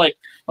what I mean? They're like,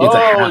 it's a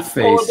half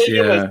face,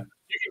 yeah.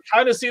 You can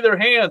kind of see their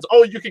hands.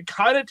 Oh, you can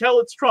kind of tell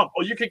it's Trump.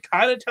 Oh, you can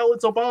kind of tell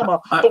it's Obama.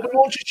 But we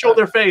won't just show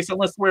their face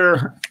unless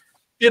we're,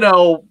 you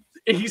know,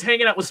 he's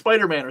hanging out with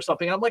Spider-Man or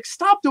something. I'm like,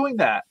 stop doing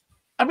that.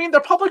 I mean, they're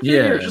public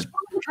figures. Just put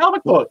them in a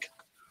comic book.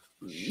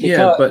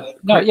 Yeah, but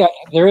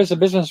there is a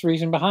business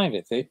reason behind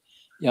it. They've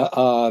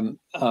gotten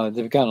a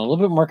little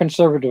bit more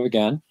conservative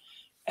again,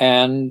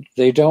 and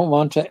they don't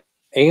want to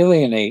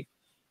alienate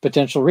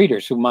potential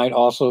readers who might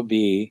also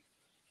be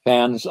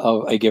fans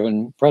of a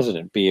given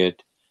president, be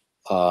it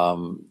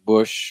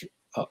Bush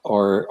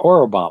or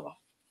Obama.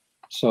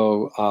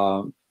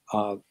 So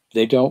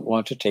they don't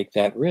want to take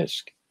that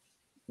risk.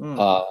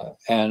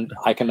 And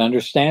I can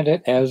understand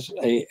it as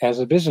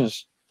a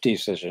business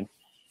decision,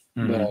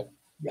 but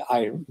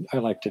I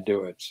like to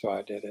do it, so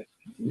I did it.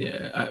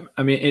 Yeah,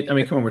 I mean,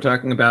 come on, we're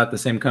talking about the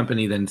same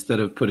company that instead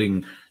of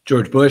putting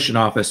George Bush in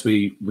office,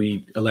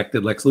 we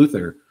elected Lex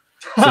Luthor.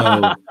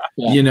 So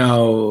you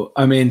know,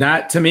 I mean,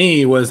 that to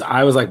me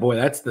I was like, boy,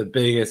 that's the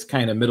biggest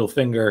kind of middle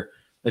finger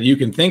that you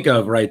can think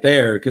of right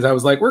there, because I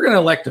was like, we're going to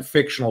elect a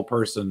fictional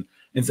person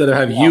instead of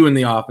have you in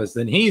the office.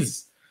 And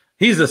he's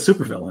a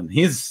supervillain.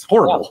 He's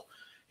horrible.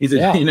 He's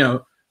a you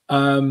know.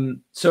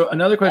 So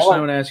another question I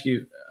want to ask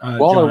you,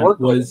 John,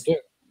 was.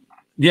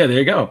 Yeah, there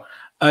you go.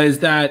 Is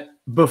that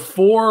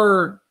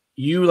before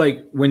you,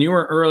 like, when you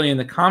were early in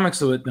the comics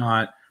and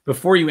whatnot,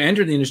 before you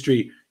entered the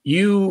industry,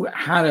 you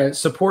had a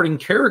supporting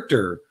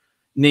character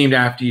named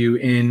after you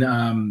in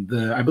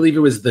I believe it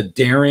was the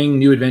Daring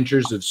New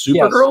Adventures of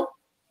Supergirl.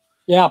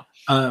 Yes.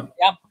 Paul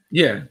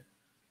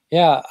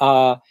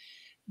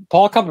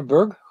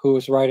Kupperberg, who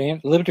was writing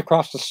it, lived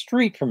across the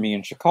street from me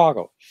in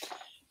Chicago,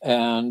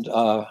 and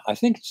I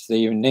think they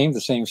even named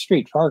the same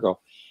street, Fargo.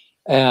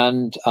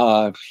 And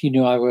he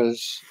knew I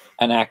was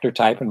an actor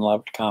type and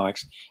loved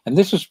comics. And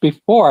this was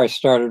before I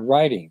started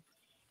writing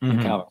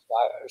comics.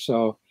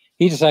 So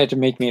he decided to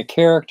make me a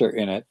character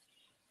in it.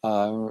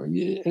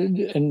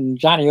 And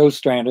Johnny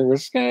Ostrander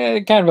was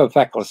kind of a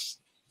feckless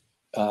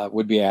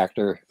would-be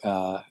actor.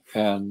 So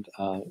there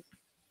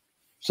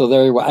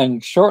he was.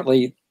 And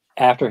shortly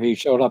after he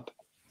showed up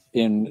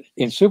in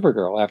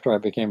Supergirl, after I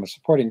became a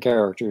supporting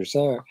character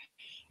there,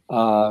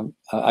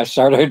 I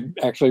started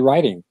actually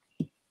writing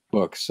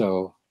books.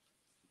 So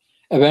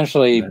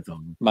eventually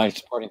my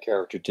supporting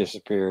character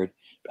disappeared.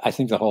 I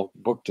think the whole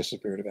book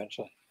disappeared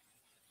eventually.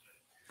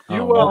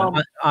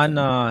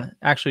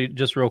 Actually,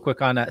 just real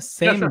quick on that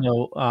same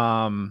note,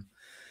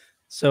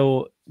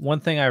 so one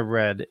thing I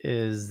read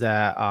is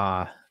that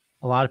a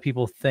lot of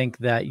people think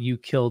that you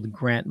killed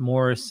Grant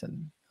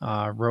Morrison,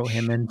 wrote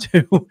him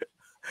into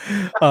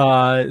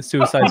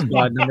Suicide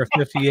Squad number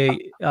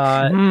 58.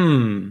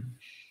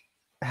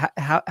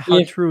 How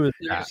true is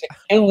that?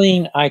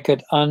 Killing I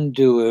could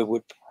undo, it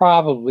would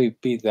probably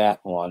be that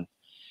one.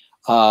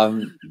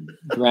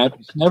 Grant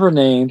was never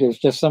named. It was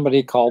just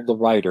somebody called the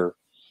writer,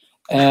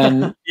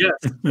 and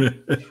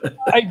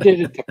I did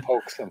it to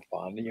poke some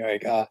fun. You know,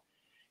 like,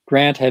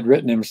 Grant had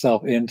written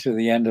himself into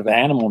the end of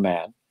Animal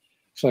Man,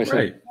 so I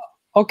said,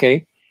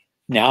 "Okay,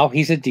 now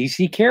he's a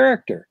DC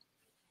character,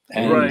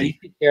 and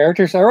DC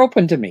characters are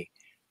open to me,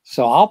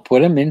 so I'll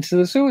put him into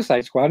the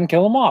Suicide Squad and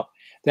kill him off."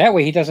 That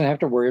way he doesn't have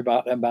to worry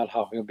about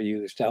how he'll be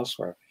used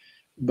elsewhere.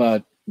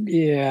 But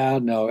yeah,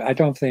 no, I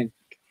don't think,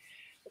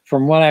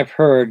 from what I've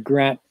heard,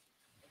 Grant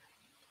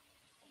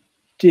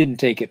didn't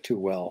take it too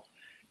well,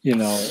 you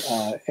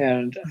know,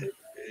 and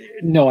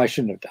no, I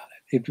shouldn't have done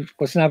it. It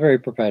was not very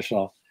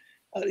professional.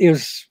 It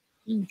was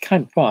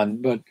kind of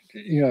fun, but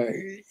you know,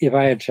 if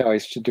I had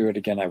choice to do it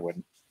again, I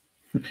wouldn't.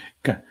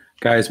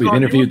 Guys, we've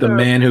interviewed the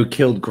man who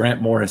killed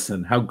Grant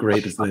Morrison. How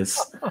great is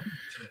this?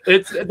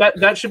 It's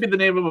that should be the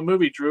name of a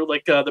movie, Drew,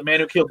 like the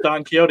man who killed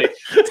Don Quixote.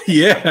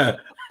 Yeah.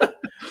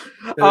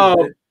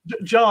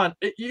 John,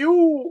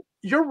 you're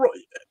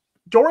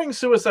during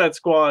Suicide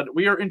Squad,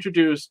 we are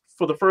introduced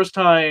for the first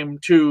time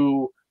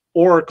to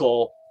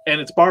Oracle,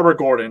 and it's Barbara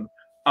Gordon.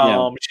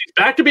 She's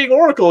back to being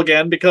Oracle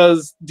again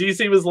because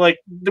DC was like,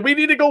 we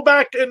need to go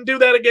back and do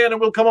that again,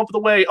 and we'll come up with a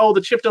way. Oh,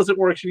 the chip doesn't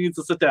work. She needs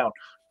to sit down.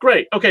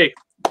 Great. Okay.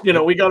 You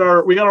know, we got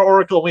our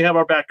Oracle and we have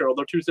our Batgirl.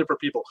 They're two separate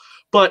people.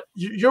 But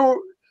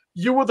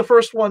you were the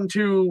first one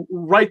to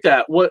write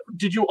that. What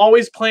did you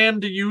always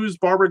plan to use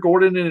Barbara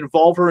Gordon and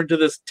involve her into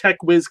this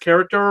tech whiz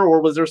character,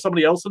 or was there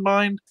somebody else in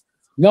mind?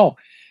 No,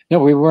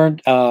 we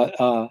weren't.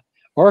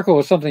 Oracle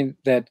was something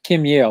that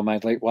Kim Yale, my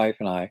late wife,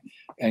 and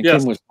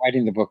Yes. Kim was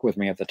writing the book with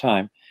me at the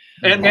time.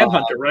 And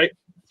Manhunter, right?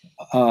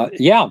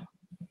 Yeah.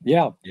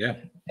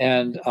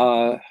 And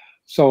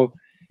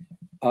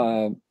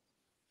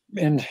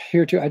and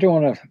here too, I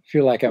don't want to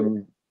feel like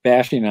I'm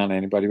bashing on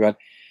anybody, but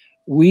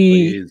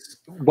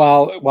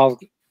while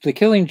The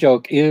Killing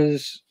Joke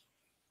is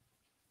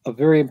a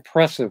very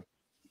impressive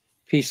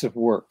piece of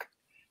work,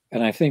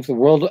 and I think the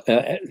world,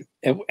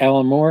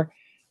 Alan Moore,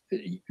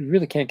 you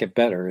really can't get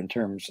better in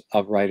terms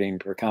of writing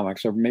for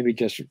comics, or maybe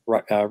just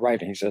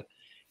writing.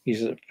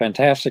 He's a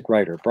fantastic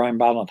writer. Brian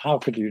Botland, how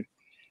could you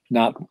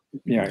not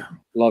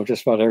love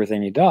just about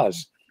everything he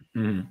does?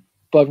 Mm-hmm.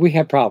 But we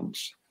had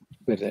problems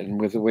with it, and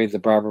with the way that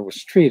Barbara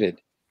was treated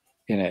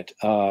in it.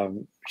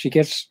 She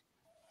gets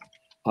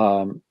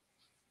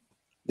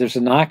there's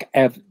a knock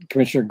at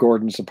Commissioner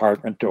Gordon's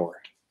apartment door,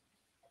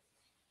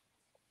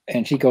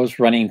 and she goes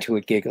running to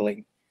it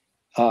giggling.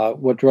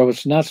 What drove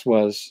us nuts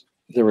was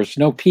there was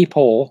no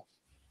peephole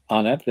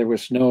on it, there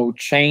was no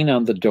chain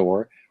on the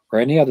door or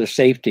any other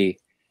safety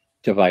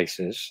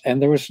devices,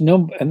 and there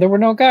were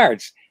no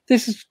guards.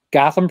 This is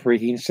Gotham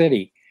freaking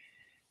City.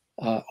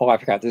 I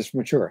forgot, this is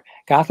mature.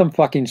 Gotham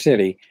fucking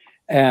City.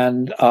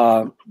 And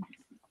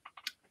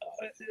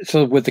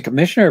so would the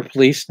commissioner of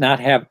police not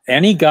have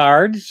any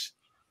guards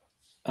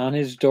on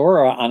his door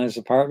or on his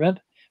apartment?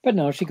 But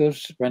no, she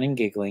goes running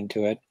giggling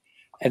to it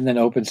and then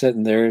opens it,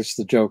 and there's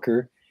the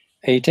Joker.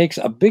 And he takes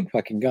a big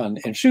fucking gun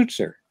and shoots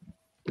her.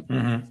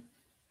 Mm-hmm.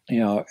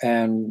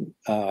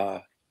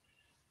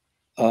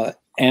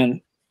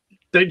 And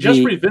they just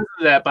revisited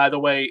that, by the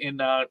way, in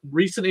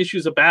recent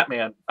issues of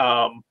Batman.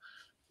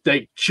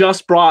 They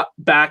just brought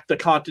back the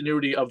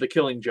continuity of The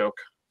Killing Joke.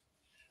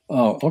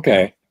 Oh,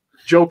 okay.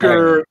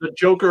 The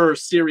Joker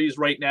series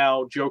right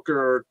now,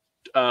 Joker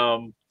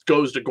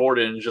goes to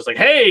Gordon and is just like,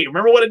 hey,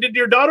 remember what I did to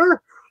your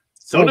daughter?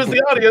 So does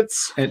the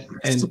audience.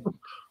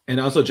 And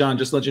also, John,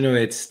 just to let you know,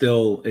 it's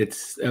still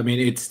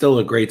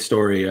a great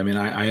story. I mean,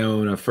 I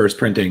own a first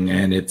printing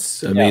and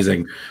it's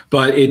amazing,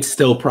 but it's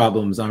still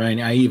problems. I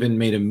mean, I even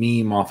made a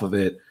meme off of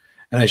it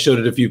and I showed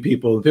it to a few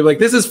people. People were like,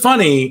 this is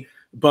funny,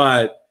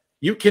 but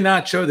you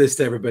cannot show this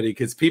to everybody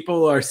because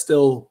people are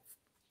still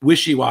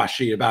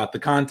wishy-washy about the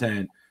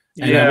content.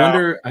 And I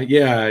wonder,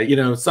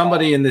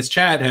 somebody in this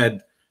chat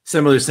had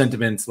similar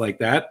sentiments like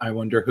that. I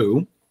wonder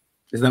who.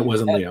 Because that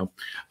wasn't Leo.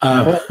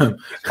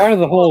 Part of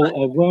the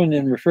whole women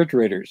in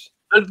refrigerators.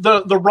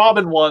 The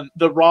Robin one,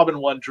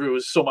 Drew,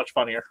 is so much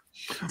funnier.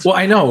 Well,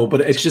 I know,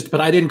 but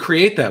I didn't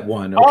create that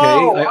one.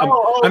 Okay,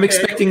 I'm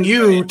expecting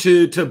you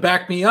to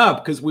back me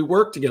up because we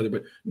work together.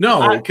 But no,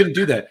 I couldn't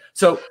do that.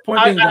 So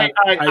point being,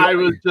 I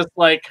was just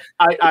like,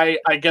 I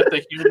get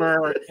the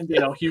humor,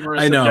 humor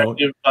is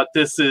subjective, but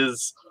this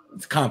is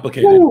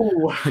complicated.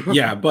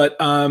 Yeah, but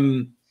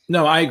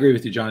no, I agree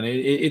with you, John.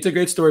 It's a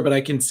great story, but I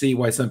can see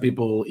why some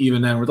people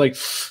even then were like,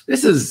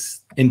 this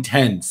is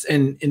intense.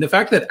 And the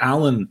fact that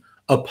Alan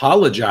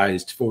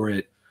apologized for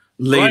it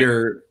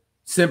later,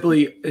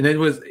 simply, and it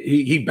was,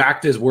 he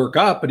backed his work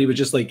up, but he was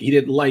just like, he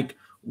didn't like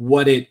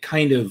what it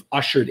kind of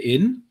ushered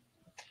in,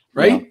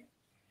 right?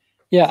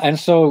 Yeah, and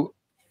so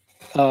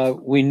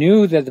we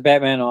knew that the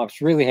Batman office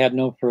really had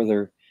no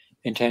further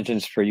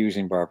intentions for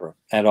using Barbara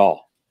at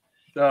all.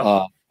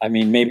 I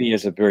mean, maybe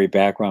as a very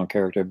background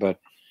character, but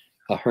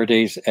her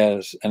days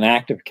as an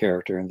active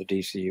character in the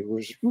DCU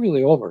was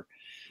really over.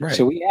 Right.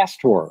 So we asked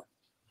for her,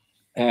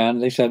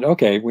 and they said,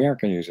 okay, we aren't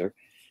going to use her.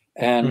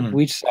 And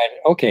we decided,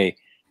 okay,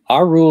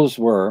 our rules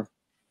were,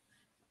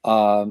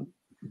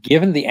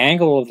 given the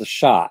angle of the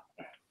shot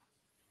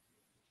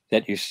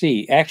that you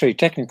see, actually,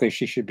 technically,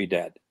 she should be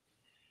dead.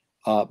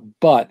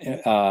 But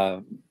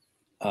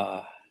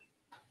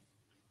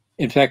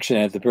infection,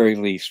 at the very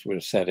least, would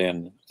have set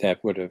in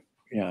that would have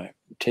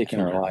taken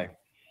her life.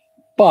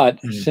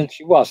 But since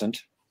she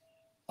wasn't,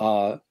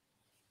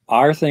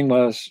 our thing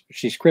was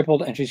she's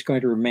crippled and she's going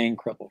to remain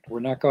crippled.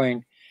 We're not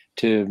going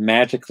to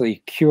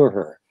magically cure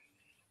her.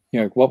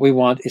 What we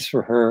want is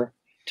for her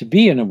to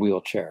be in a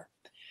wheelchair.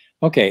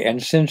 Okay,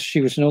 and since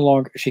she was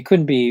she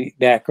couldn't be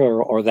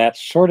Batgirl or that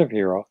sort of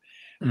hero,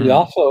 we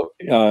also,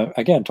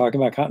 again, talking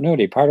about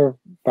continuity, part of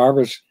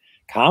Barbara's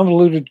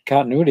convoluted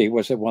continuity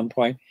was at one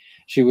point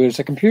she was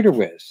a computer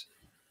whiz.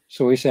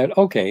 So we said,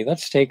 okay,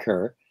 let's take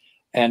her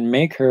and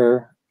make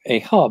her a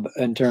hub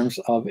in terms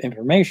of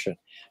information.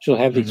 She'll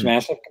have these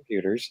massive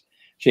computers.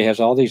 She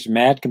has all these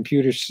mad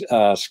computer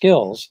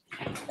skills.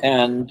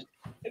 And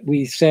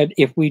we said,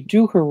 if we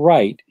do her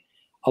right,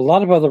 a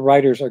lot of other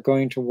writers are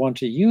going to want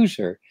to use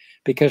her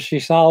because she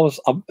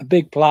solves a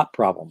big plot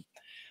problem.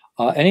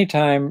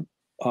 Anytime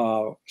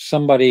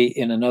somebody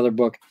in another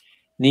book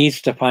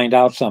needs to find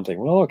out something,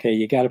 well, okay,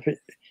 you got to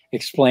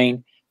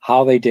explain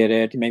how they did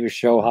it, maybe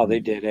show how they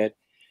did it.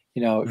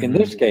 In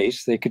this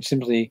case, they could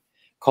simply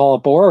call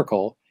up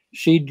Oracle.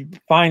 She'd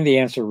find the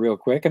answer real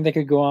quick, and they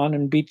could go on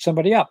and beat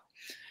somebody up.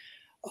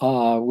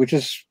 which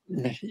is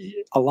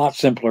a lot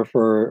simpler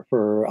for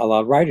a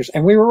lot of writers.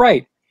 And we were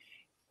right.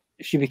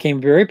 She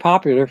became very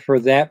popular for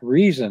that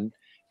reason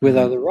with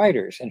other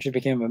writers, and she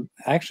became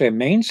actually a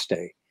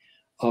mainstay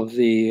of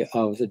the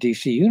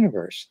DC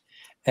universe.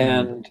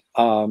 And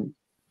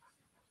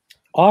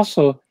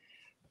also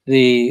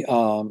the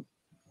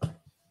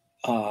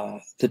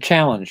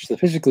challenge, the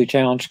physically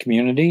challenged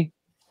community,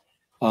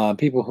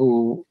 people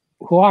who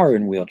are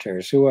in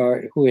wheelchairs,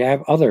 who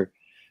have other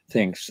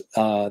things,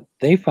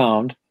 they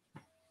found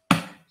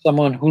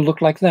someone who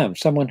looked like them,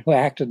 someone who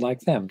acted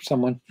like them,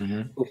 someone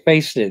who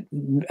faced it,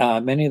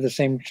 many of the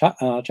same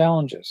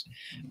challenges.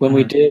 When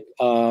we did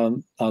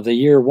the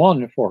year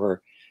one for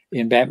her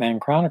in Batman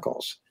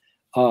Chronicles,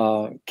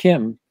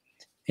 Kim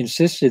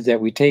insisted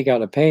that we take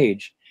out a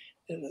page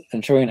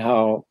and showing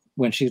how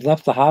when she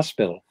left the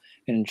hospital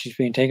and she's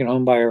being taken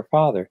home by her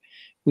father,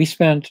 we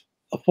spent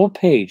a full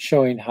page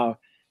showing how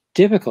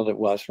difficult it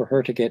was for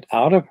her to get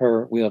out of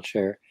her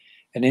wheelchair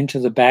and into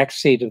the back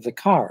seat of the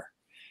car.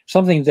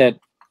 Something that,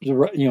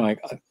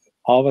 like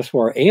all of us who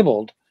are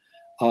abled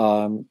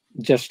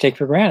just take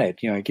for granted.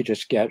 You could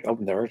just get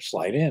open there and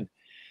slide in,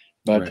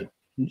 but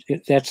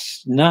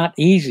that's not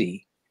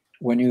easy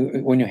when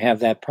you have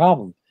that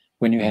problem,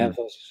 when you have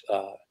those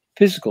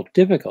physical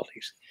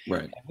difficulties.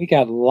 Right. And we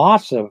got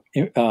lots of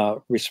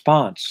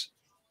response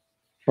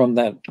from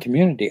that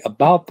community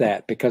about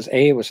that because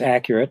A, it was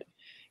accurate,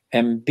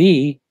 and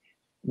B,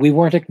 we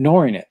weren't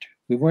ignoring it.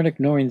 We weren't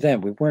ignoring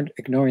them. We weren't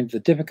ignoring the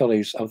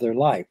difficulties of their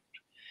life.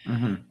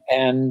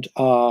 And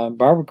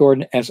Barbara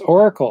Gordon as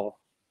Oracle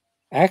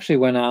actually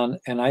went on,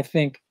 and I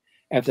think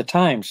at the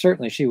time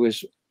certainly she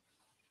was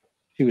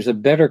a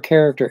better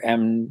character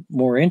and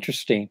more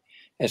interesting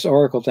as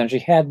Oracle than she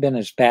had been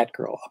as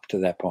Batgirl up to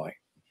that point.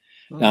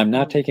 Now, I'm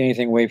not taking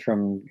anything away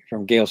from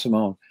Gail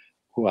Simone,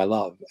 who I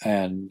love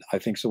and I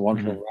think is a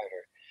wonderful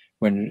writer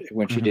when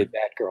she did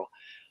Batgirl,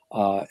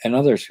 and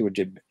others who have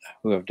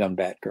done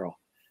Batgirl.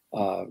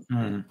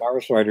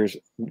 Barbara's writers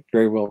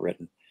very well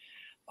written.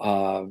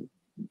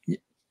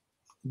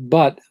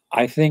 But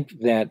I think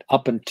that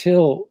up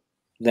until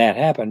that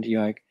happened,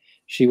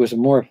 she was a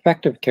more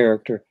effective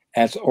character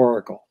as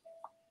Oracle.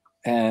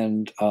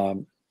 And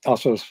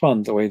also it was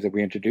fun the way that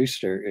we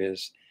introduced her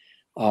is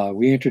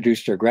we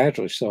introduced her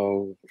gradually.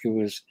 So it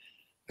was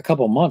a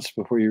couple months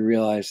before you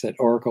realized that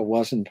Oracle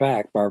was in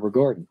fact Barbara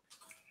Gordon.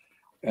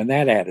 And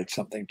that added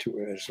something to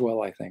it as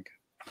well, I think.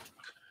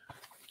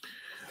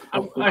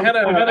 I had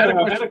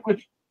a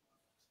question.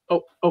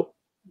 Oh,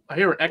 I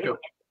hear an echo.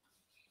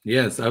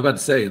 Yes, I was about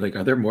to say,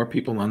 are there more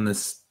people on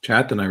this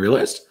chat than I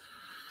realized?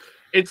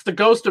 It's the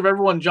ghost of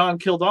everyone John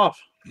killed off.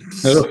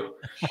 Oh,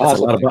 that's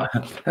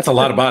a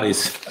lot of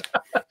bodies.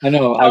 I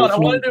know. I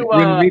wanted to.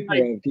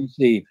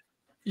 DC.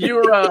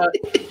 You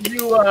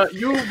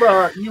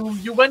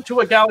went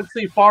to a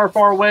galaxy far,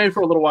 far away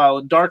for a little while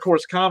in Dark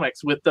Horse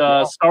Comics with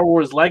Star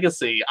Wars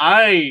Legacy.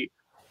 I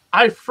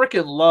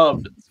freaking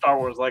loved Star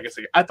Wars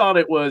Legacy. I thought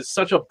it was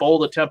such a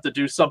bold attempt to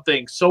do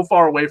something so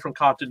far away from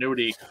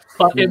continuity,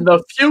 but in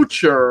the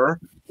future,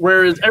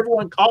 whereas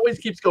everyone always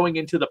keeps going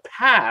into the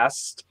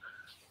past.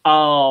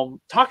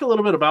 Talk a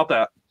little bit about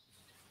that.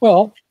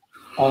 Well,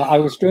 I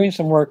was doing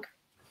some work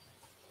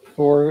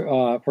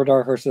for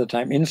Dark Horse at the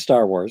time in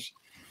Star Wars,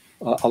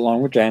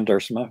 along with Jan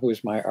Duursema, who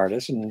is my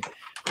artist, and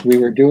we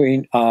were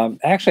doing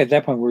actually at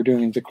that point we were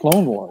doing the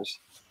Clone Wars.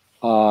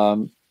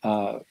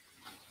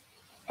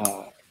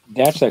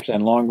 That section,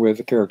 along with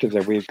the characters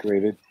that we had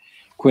created,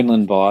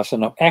 Quinlan Voss,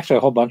 and actually a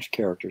whole bunch of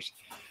characters.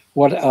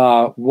 What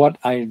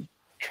I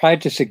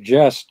tried to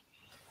suggest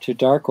to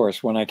Dark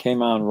Horse when I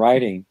came on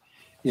writing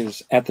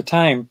is at the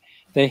time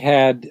they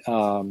had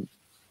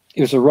it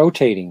was a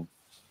rotating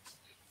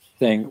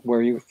thing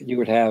where you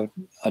would have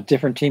a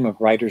different team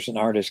of writers and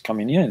artists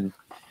coming in,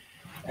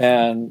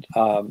 and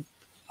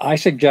I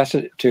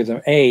suggested to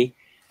them,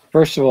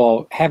 first of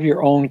all, have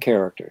your own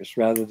characters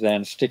rather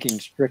than sticking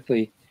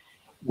strictly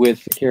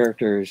with the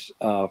characters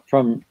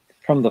from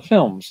the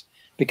films,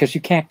 because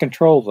you can't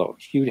control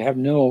those. You have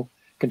no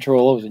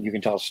control over them. You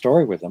can tell a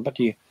story with them, but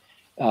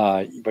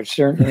but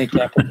certainly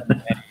can't put them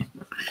in any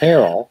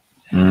peril.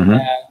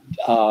 And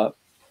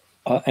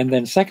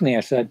then secondly, I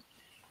said,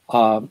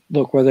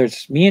 look, whether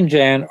it's me and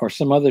Jan or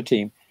some other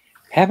team,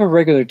 have a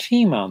regular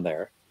team on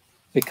there,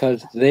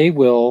 because they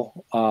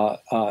will,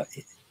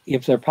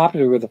 if they're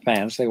popular with the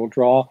fans, they will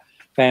draw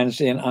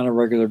fans in on a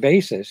regular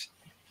basis,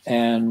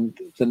 and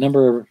the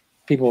number of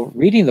people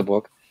reading the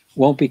book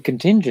won't be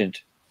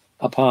contingent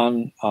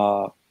upon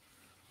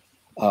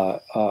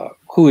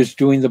who is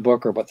doing the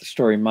book or what the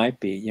story might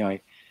be.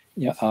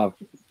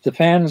 The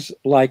fans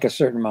like a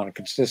certain amount of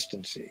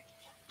consistency,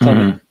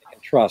 something they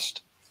can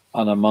trust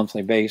on a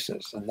monthly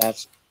basis, and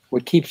that's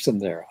what keeps them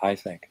there, I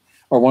think,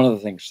 or one of the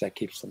things that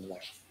keeps them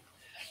there.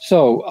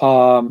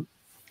 So,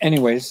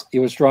 anyways, it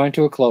was drawing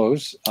to a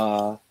close.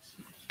 The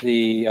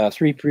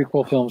 3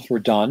 prequel films were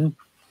done.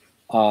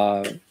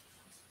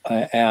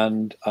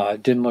 And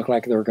it didn't look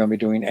like they were going to be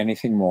doing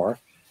anything more.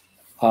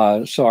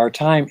 So our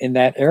time in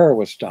that era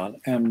was done.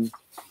 And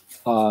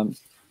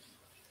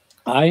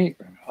I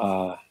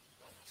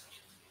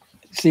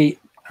See,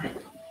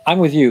 I'm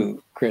with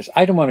you, Chris.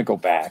 I don't want to go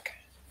back.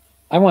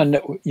 I want to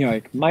know,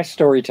 like my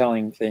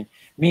storytelling thing,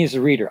 me as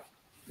a reader,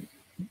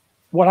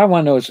 what I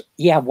want to know is,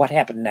 what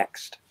happened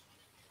next?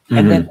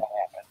 And then what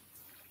happened?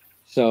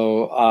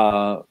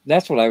 So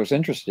that's what I was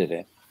interested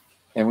in.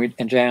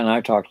 And Jan and I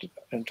talked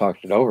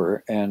it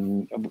over,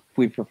 and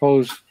we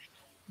proposed,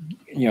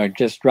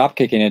 just drop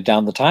kicking it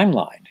down the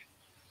timeline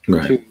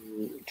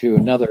to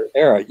another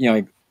era,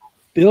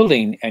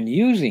 building and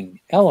using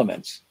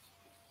elements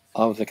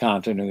of the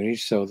continuity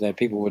so that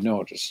people would know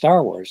it was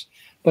Star Wars,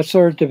 but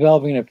sort of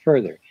developing it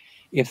further.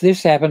 If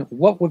this happened,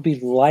 what would be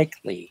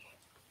likely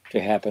to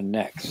happen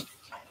next?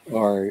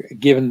 Or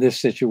given this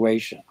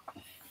situation,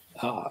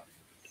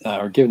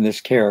 or given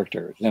this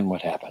character, then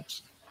what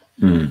happens?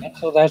 And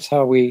so that's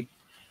how we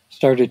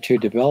started to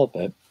develop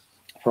it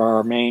for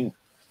our main.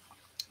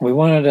 We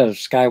wanted a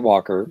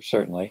Skywalker,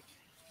 certainly,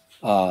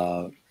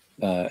 and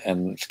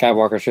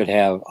Skywalker should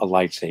have a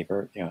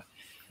lightsaber.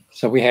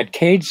 So we had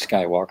Cade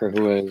Skywalker,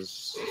 who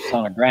is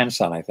son or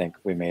grandson, I think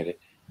we made it,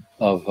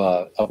 of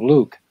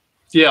Luke.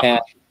 Yeah.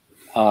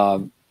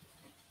 And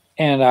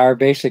our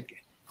basic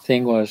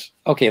thing was,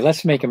 okay,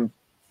 let's make him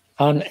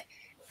Han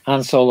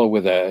Solo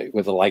with a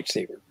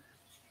lightsaber.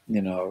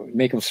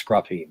 Make him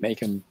scruffy,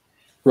 make him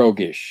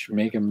roguish,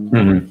 make him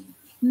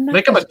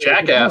a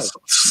jackass.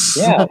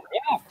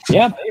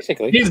 Yeah,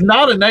 basically. He's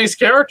not a nice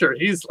character.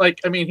 He's like,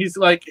 for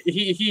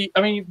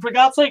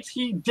God's sakes,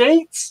 he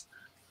dates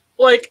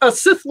like a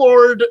Sith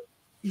Lord.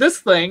 This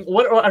thing,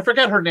 I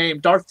forget her name.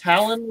 Darth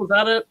Talon, was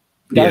that it?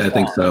 Yeah, I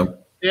think so.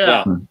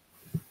 Yeah.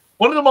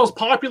 One of the most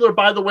popular,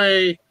 by the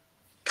way,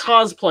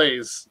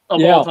 cosplays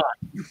of all time.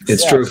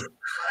 It's true.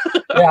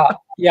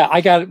 Yeah. I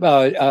got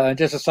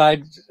just a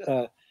side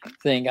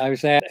thing. I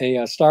was at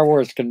a Star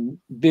Wars one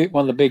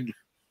of the big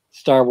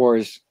Star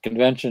Wars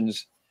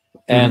conventions,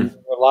 and there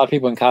were a lot of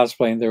people in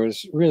cosplay, and there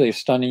was really a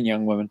stunning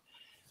young woman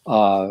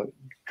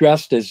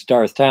dressed as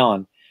Darth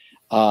Talon,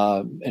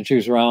 and she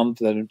was around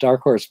the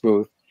Dark Horse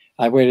booth.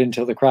 I waited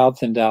until the crowd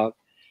thinned out,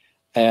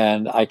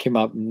 and I came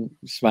up and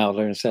smiled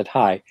at her and said,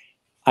 "Hi,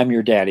 I'm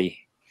your daddy."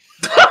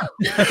 Oh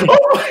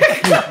my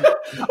God.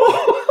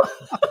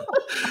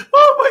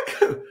 Oh my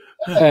God.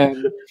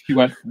 And she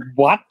went,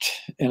 "What?"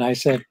 And I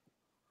said,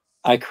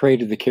 "I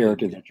created the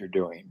character that you're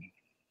doing."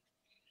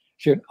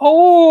 She went,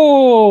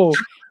 "Oh,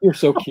 you're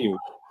so cute."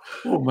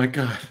 Oh my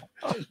God.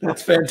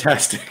 That's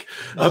fantastic.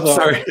 I'm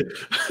sorry.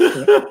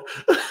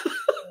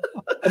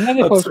 And then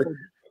they posted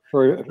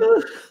for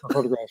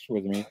photographs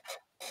with me.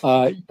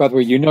 By the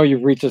way,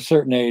 you've reached a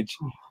certain age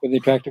when the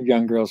attractive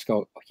young girls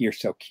go, "Oh, you're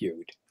so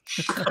cute."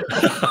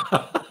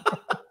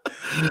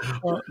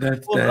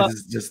 That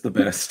is just the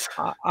best.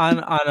 On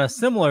a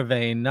similar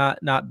vein,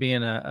 not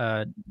being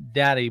a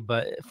daddy,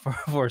 but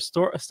for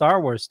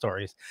Star Wars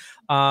stories,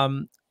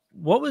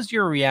 what was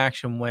your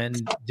reaction when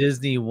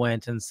Disney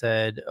went and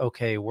said,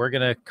 "Okay, we're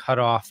gonna cut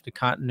off the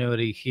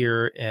continuity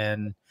here,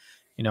 and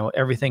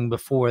everything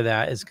before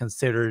that is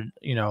considered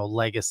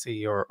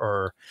legacy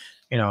or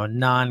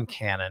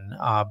non-canon,"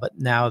 but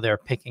now they're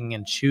picking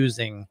and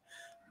choosing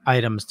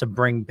items to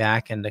bring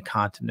back into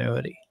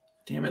continuity?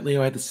 Damn it,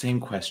 Leo, I had the same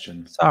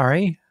question.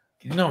 Sorry.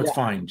 No, it's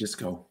fine. Just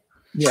go.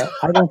 Yeah,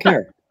 I don't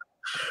care.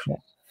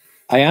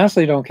 I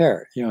honestly don't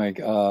care.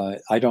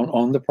 I don't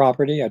own the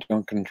property. I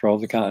don't control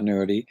the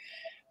continuity.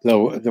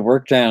 Though the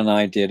work Dan and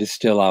I did is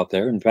still out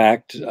there. In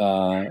fact,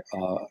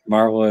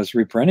 Marvel is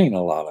reprinting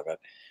a lot of it.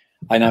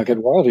 I now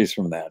get royalties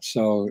from that.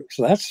 So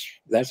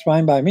that's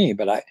fine by me.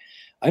 But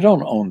I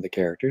don't own the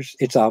characters.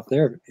 It's out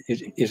there.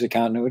 Is it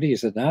continuity?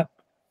 Is it not?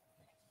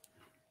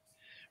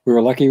 We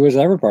were lucky it was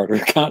ever part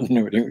of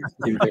continuity.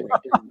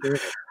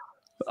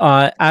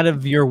 Out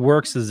of your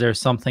works, is there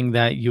something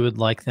that you would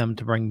like them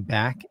to bring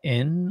back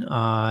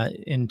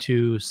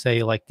into,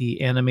 say, like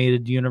the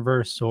animated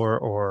universe,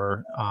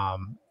 or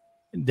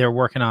they're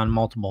working on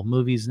multiple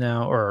movies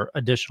now, or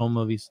additional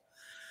movies?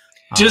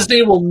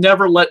 Disney will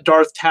never let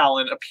Darth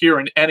Talon appear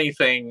in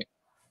anything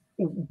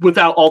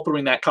without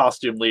altering that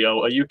costume,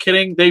 Leo. Are you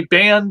kidding? They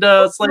banned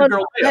Slave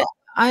Girl Leo.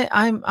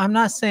 I'm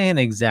not saying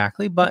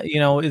exactly, but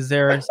is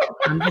there?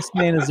 I'm just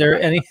saying, is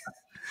there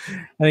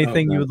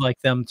anything you would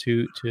like them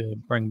to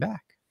bring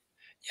back?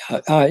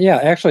 Yeah.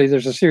 Actually,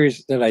 there's a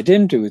series that I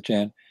didn't do with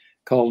Jan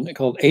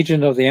called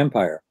Agent of the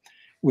Empire,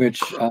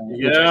 which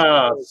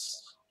I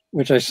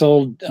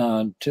sold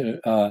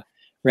to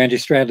Randy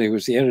Stradley, who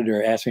was the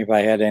editor. Asked me if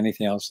I had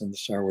anything else in the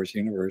Star Wars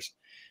universe.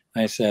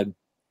 I said,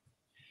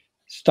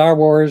 Star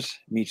Wars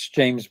meets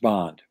James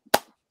Bond.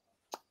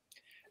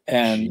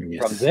 And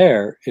from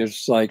there,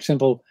 it's like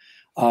simple.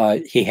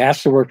 He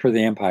has to work for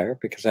the Empire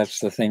because that's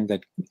the thing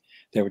that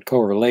would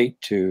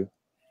correlate to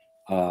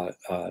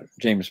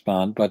James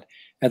Bond. But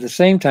at the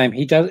same time,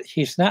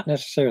 he's not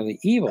necessarily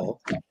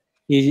evil.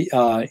 He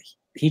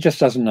just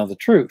doesn't know the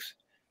truth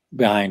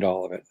behind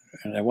all of it.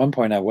 And at one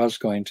point, I was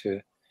going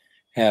to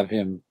have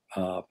him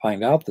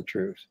find out the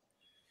truth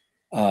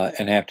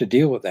and have to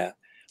deal with that.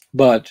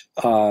 But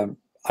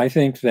I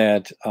think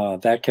that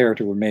that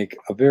character would make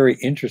a very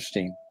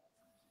interesting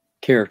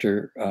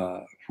character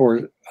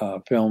for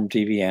film,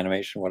 TV,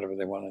 animation, whatever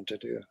they wanted to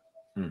do.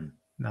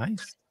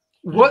 Nice.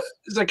 What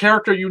is a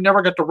character you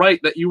never got to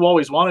write that you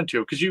always wanted to?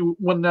 Because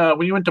when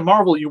you went to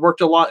Marvel, you worked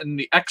a lot in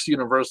the X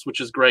universe,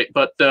 which is great.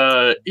 But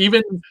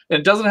even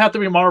it doesn't have to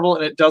be Marvel,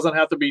 and it doesn't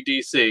have to be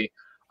DC.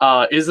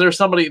 Is there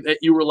somebody that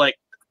you were like,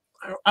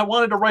 I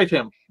wanted to write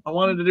him. I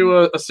wanted to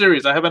do a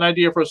series. I have an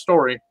idea for a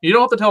story. You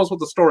don't have to tell us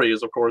what the story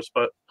is, of course,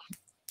 but.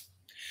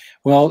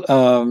 Well,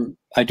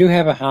 I do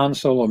have a Han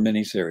Solo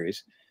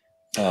miniseries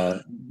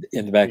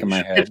in the back of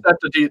my head. It's at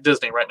the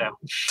Disney right now.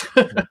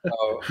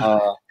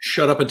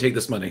 Shut up and take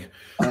this money.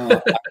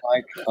 I've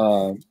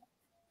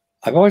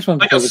always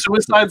wanted like a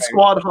Suicide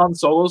Squad Han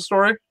Solo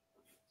story.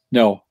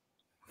 No.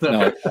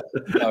 I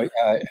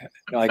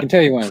can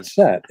tell you when it's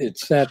set.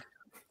 It's set.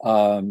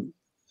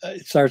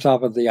 It starts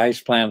off at the Ice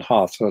Planet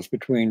Hoth, so it's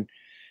between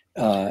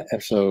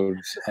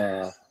episodes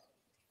 3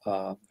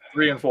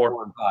 and 4.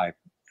 4 and 5.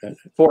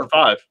 4 and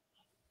 5.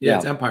 Yeah,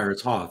 it's Empire.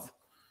 It's Hoth.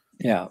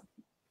 Yeah.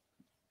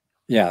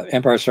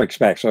 Empire Strikes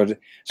Back. So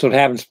it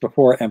happens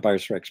before Empire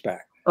Strikes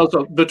Back. Oh,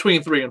 so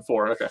between 3 and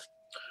 4. Okay.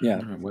 Yeah.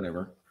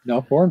 Whatever.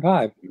 No, 4 and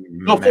 5.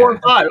 No, 4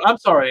 and 5. I'm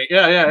sorry.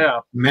 Yeah.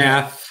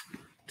 Math.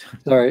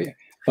 Sorry,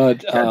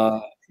 but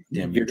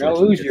you're gonna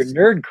lose your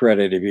nerd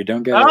credit if you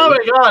don't get. Oh my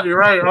God, you're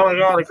right. Oh my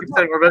God, I keep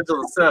saying Revenge of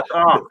the Sith.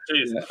 Oh,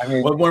 jeez. I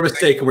mean, one more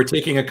mistake, and we're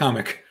taking a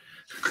comic.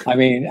 I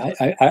mean,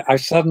 I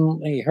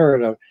suddenly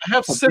heard of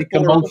a big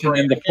commotion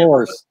in the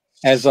Force.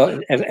 As though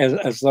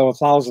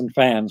 1,000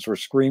 fans were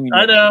screaming.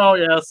 I know,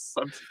 yes.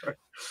 I'm sorry.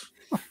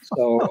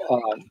 So,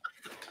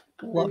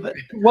 love it.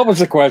 What was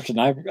the question?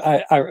 No,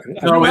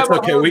 it's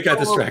okay. We got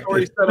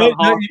distracted.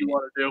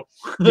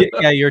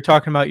 Yeah, you're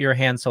talking about your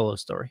Han Solo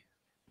story.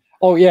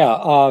 Oh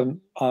yeah.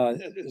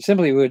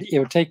 Simply, it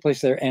would take place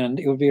there, and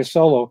it would be a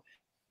solo,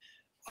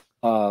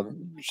 so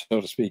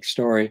to speak,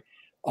 story.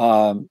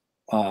 And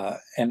I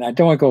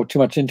don't want to go too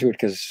much into it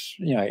because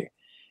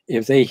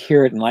if they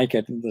hear it and like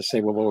it, they'll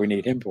say, well, what do we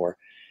need him for?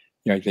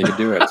 They could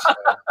do it. So,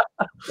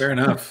 fair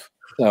enough.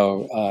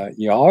 So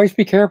you always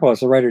be careful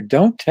as a writer.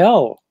 Don't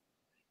tell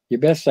your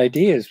best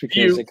ideas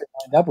because they could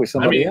wind up with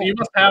somebody else. You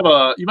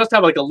must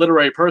have like a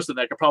literary person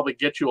that could probably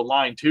get you a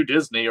line to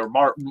Disney or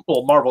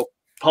Marvel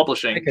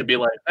Publishing to be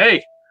like,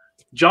 hey,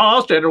 John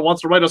Ostrander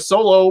wants to write a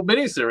solo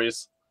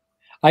miniseries.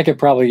 I could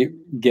probably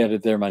get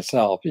it there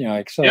myself.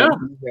 Yeah.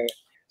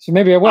 So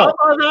maybe I will.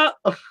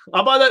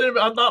 I'll buy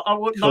that. I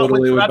would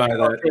totally would buy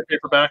that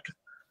paperback.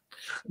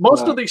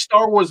 Most of these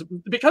Star Wars,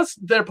 because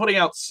they're putting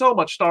out so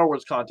much Star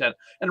Wars content,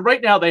 and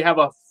right now they have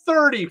a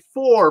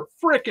 34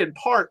 freaking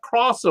part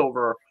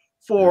crossover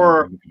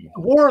for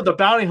War of the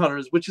Bounty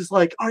Hunters, which is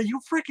like, are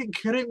you freaking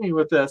kidding me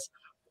with this?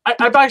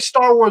 I buy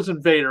Star Wars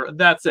and Vader, and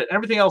that's it.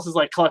 Everything else is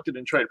like collected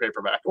in trade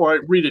paperback, or I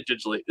read it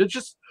digitally. It's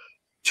just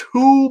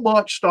too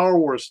much Star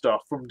Wars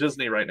stuff from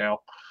Disney right now.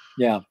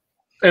 Yeah.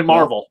 And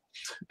Marvel,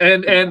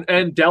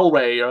 and Del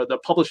Rey, or the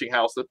publishing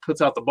house that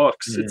puts out the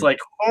books. It's like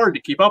hard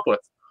to keep up with.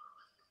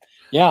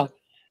 Yeah.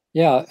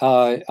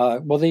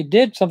 Well, they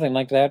did something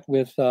like that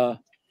with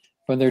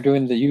when they're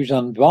doing the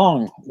Yuuzhan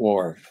Vong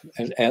War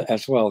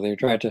as well. They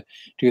tried to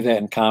do that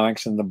in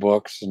comics and the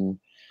books and.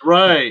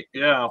 Right.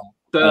 Yeah.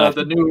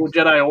 The new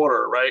Jedi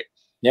Order. Right.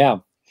 Yeah.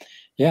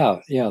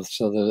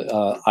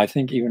 So I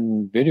think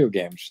even video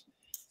games,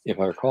 if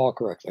I recall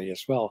correctly,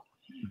 as well.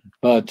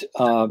 But.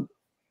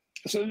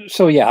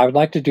 So yeah, I would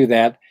like to do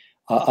that.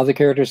 Other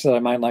characters that I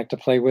might like to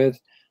play with.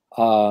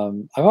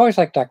 I've always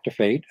liked Dr.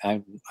 Fate.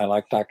 I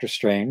like Dr.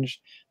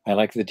 Strange. I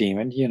like the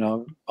Demon.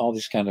 All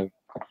these kind of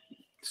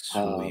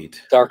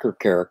darker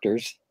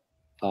characters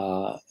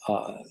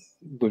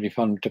would be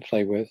fun to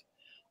play with.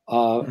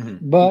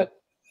 But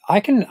I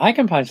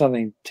can find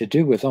something to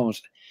do with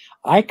almost.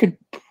 I could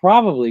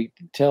probably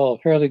tell a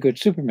fairly good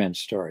Superman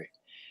story.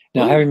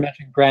 Now, having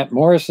mentioned Grant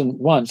Morrison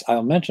once,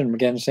 I'll mention him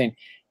again, saying.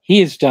 He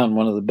has done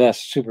one of the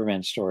best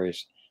Superman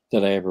stories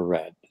that I ever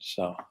read.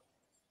 So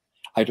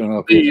I don't know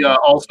if the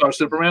All-Star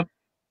Superman.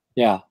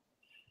 Yeah.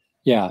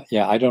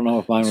 I don't know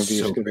if mine would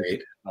be as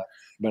good,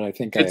 but I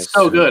think it's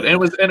so good. And it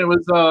was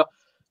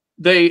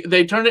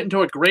they turned it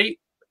into a great.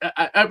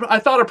 I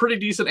thought a pretty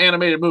decent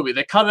animated movie.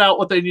 They cut out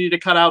what they needed to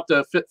cut out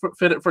to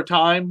fit it for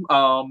time.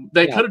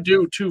 They could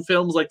do 2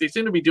 films. Like they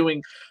seem to be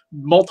doing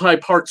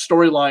multi-part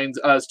storylines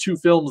as 2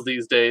 films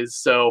these days.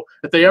 So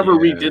if they ever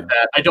redid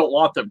that, I don't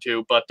want them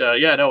to. But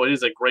it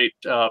is a great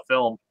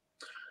film.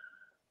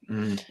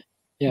 Yeah,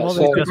 it's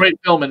a great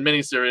film and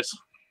miniseries.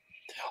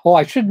 Oh,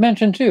 I should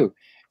mention too.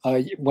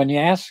 When you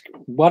ask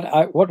what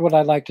would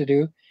I like to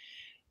do,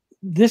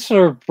 this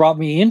sort of brought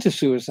me into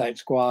Suicide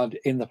Squad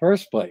in the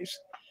first place.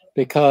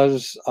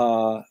 Because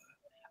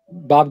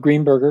Robert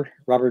Greenberger,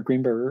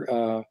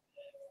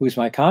 who's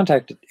my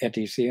contact at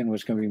DC and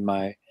was going to be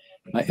my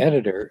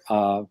editor,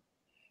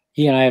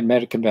 he and I had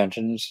met at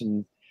conventions,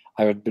 and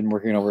I had been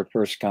working over at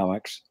First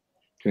Comics,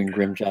 doing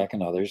Grimjack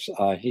and others.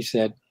 He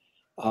said,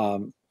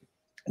 well,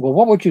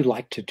 what would you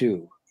like to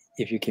do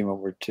if you came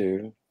over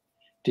to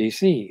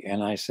DC?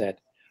 And I said,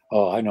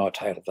 oh, I know a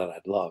title that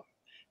I'd love,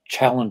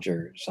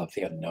 Challengers of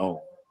the Unknown,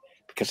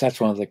 because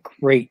that's one of the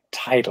great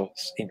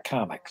titles in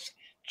comics.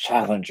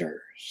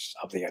 challengers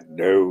of the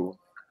unknown.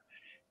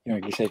 You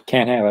know, he said,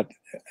 can't have it.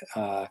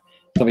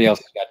 Somebody else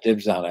has got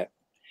dibs on it.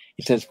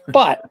 He says,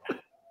 but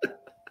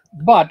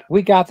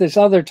we got this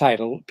other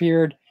title,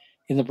 appeared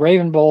in the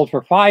Brave and Bold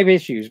for 5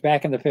 issues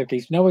back in the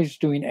 50s. Nobody's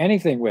doing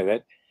anything with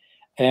it.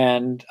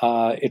 And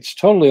it's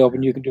totally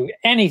open. You can do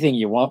anything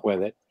you want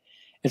with it.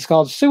 It's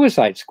called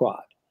Suicide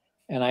Squad.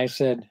 And I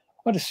said,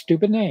 what a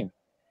stupid name.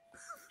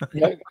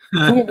 You know,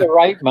 who in their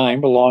right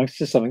mind belongs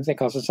to something that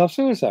calls itself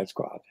Suicide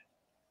Squad?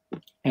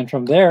 And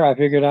from there, I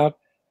figured out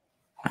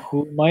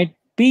who might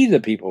be the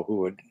people who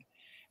would.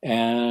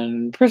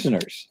 And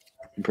prisoners.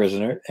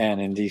 Prisoner, and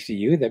in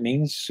DCU, that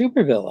means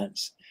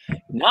supervillains.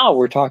 Now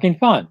we're talking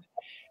fun.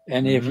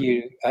 And if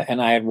you,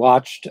 and I had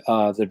watched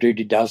the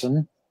Dirty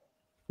Dozen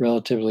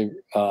relatively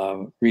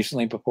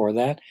recently before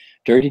that,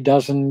 Dirty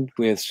Dozen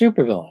with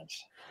supervillains,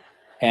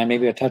 and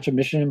maybe a touch of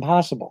Mission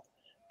Impossible.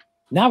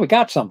 Now we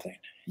got something.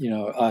 You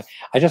know,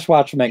 I just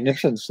watched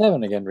Magnificent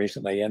Seven again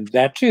recently, and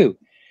that too,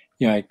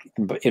 you know,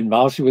 it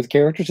involves you with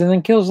characters and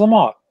then kills them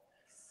off.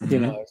 You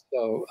know,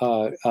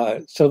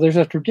 so there's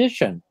a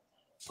tradition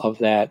of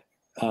that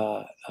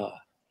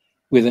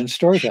within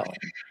storytelling.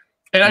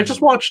 And I just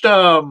watched.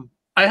 I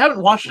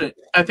haven't watched it.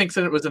 I think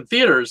since it was in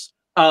theaters,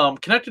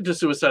 connected to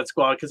Suicide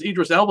Squad, because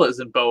Idris Elba is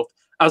in both,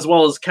 as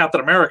well as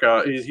Captain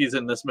America. He's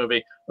in this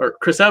movie, or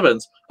Chris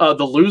Evans.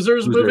 The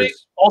Losers movie,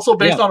 also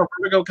based on a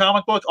Vertigo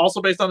comic book,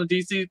 also based on a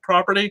DC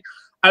property.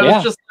 I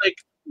was just like,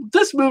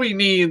 this movie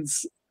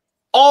needs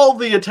all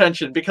the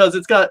attention because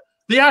it's got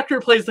the actor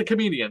who plays the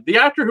comedian, the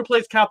actor who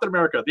plays Captain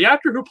America, the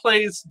actor who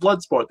plays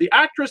Bloodsport, the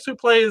actress who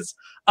plays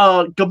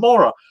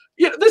Gamora.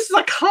 You know, this is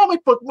a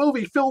comic book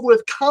movie filled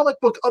with comic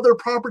book other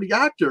property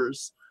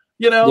actors.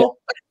 You know,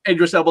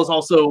 Idris Elba is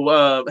also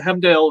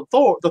Hemdale,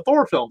 the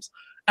Thor films.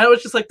 And I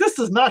was just like, this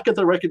does not get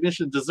the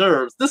recognition it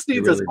deserves. This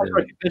needs as much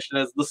recognition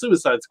as the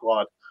Suicide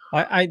Squad.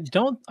 I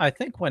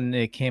think when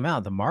it came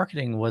out, the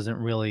marketing wasn't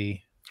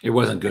really. It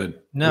wasn't good.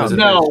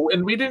 No,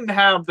 and we didn't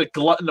have the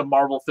glutton of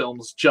Marvel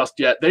films just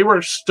yet. They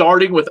were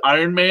starting with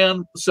Iron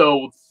Man,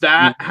 so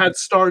that had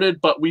started,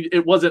 but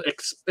it wasn't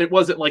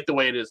like the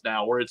way it is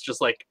now, where it's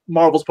just like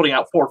Marvel's putting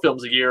out 4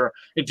 films a year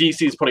and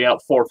DC's putting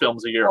out 4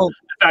 films a year. In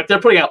fact, they're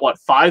putting out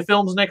 5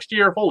 films next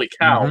year. Holy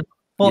cow!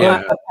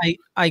 Well,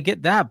 I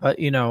get that, but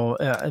you know,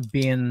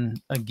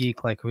 being a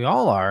geek like we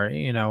all are,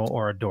 you know,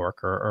 or a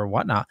dork or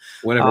whatnot,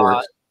 whatever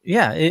works.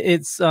 Yeah,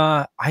 it's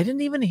I didn't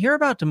even hear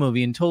about the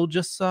movie until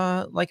just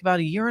like about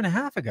a year and a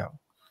half ago.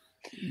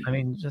 I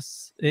mean,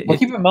 just well,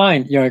 keep in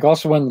mind, you know, like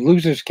also when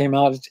Losers came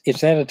out,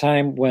 it's at a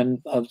time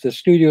when the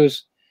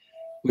studios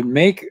would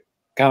make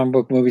comic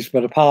book movies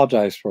but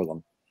apologize for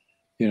them.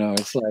 You know,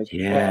 it's like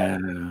you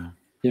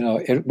know,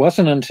 it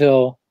wasn't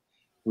until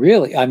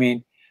really, I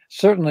mean,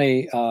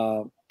 certainly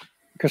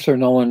Christopher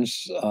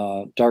Nolan's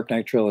Dark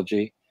Knight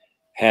trilogy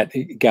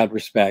got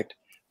respect.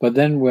 But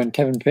then when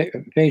Kevin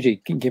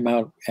Feige came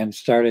out and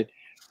started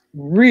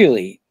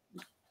really,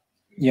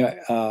 you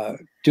know,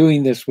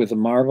 doing this with the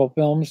Marvel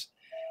films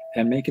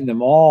and making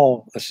them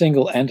all a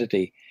single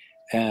entity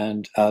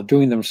and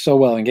doing them so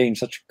well and getting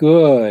such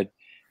good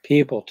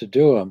people to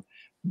do them,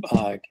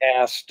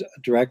 cast,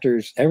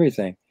 directors,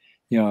 everything,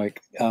 you know,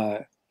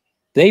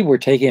 they were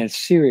taking it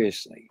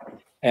seriously,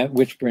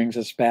 which brings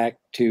us back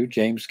to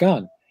James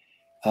Gunn.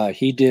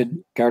 He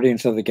did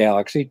Guardians of the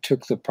Galaxy,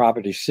 took the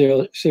property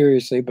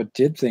seriously, but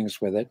did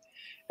things with it,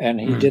 and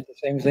he did the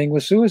same thing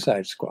with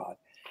Suicide Squad.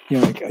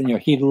 You know,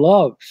 he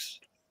loves.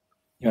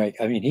 You know,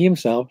 I mean, he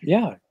himself,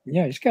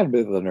 he's got a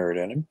bit of a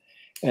nerd in him,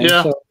 and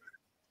so,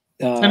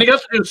 and he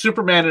got to do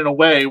Superman in a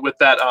way with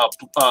that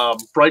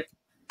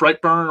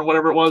Brightburn or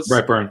whatever it was.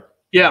 Brightburn.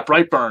 Yeah,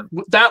 Brightburn.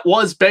 That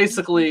was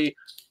basically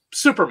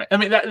Superman. I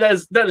mean, that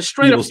is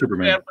straight evil up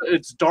Superman.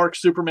 It's dark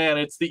Superman.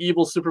 It's the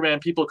evil Superman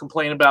people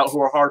complain about,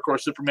 who are hardcore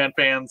Superman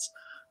fans.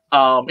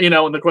 You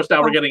know, and of course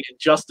now we're getting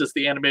Injustice,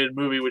 the animated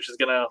movie, which is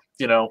gonna,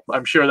 you know,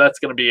 I'm sure that's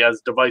gonna be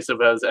as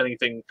divisive as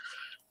anything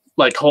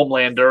like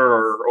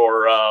Homelander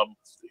or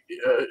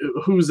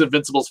who's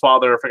Invincible's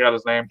father? I forgot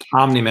his name.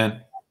 Omni-Man.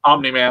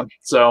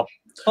 So.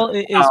 Well,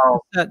 it's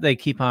that they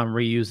keep on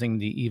reusing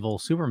the evil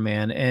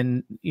Superman,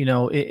 and you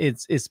know,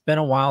 it's been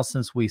a while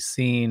since we've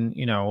seen,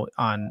 you know,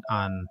 on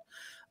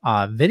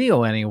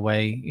video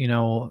anyway, you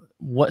know,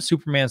 what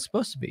Superman's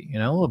supposed to be, you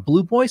know, a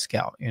blue Boy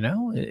Scout, you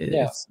know.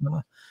 It's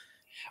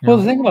well,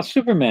 the thing about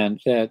Superman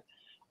that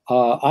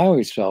I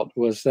always felt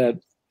was that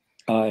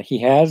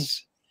he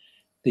has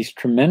these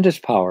tremendous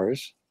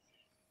powers.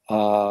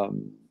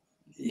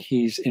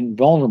 He's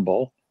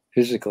invulnerable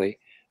physically,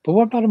 but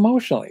what about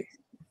emotionally?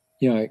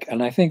 You know,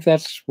 and I think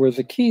that's where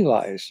the key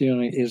lies. You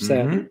know, is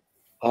that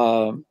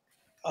how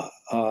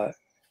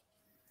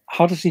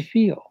does he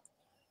feel?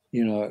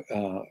 You know,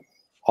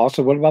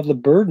 also, what about the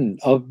burden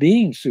of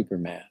being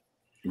Superman?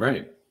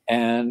 Right.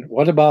 And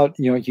what about,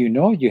 you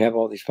know, you have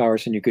all these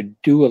powers and you could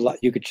do a lot,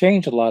 you could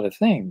change a lot of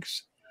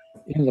things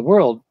in the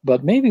world,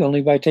 but maybe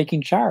only by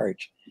taking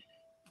charge.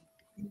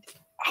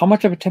 How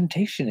much of a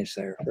temptation is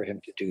there for him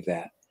to do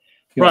that?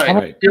 You know,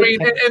 right. I mean,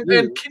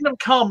 and Kingdom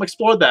Come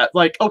explored that.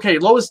 Like, okay,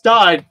 Lois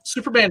died.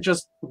 Superman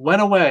just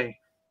went away.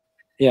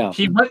 Yeah.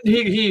 He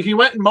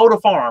went and mowed a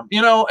farm,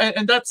 you know,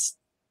 and that's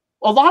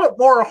a lot of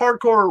more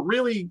hardcore,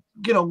 really,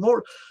 you know,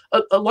 more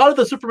a lot of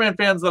the Superman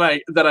fans that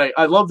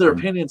I love their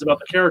opinions about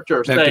the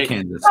character say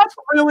that's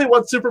really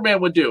what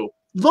Superman would do.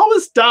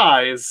 Lois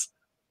dies,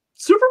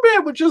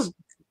 Superman would just,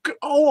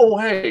 oh,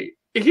 hey,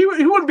 he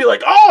wouldn't be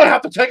like, oh, I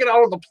have to take it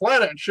out on the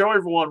planet and show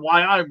everyone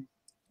why I'm,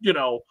 you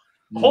know,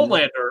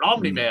 Homelander and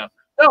Omni-Man.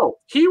 No,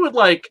 he would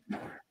like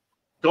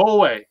go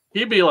away.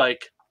 He'd be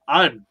like,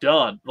 I'm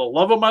done. The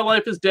love of my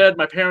life is dead.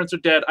 My parents are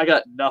dead. I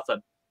got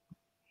nothing.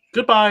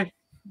 Goodbye.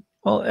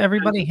 Well,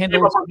 everybody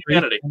handles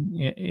grief.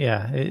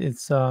 Yeah,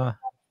 it's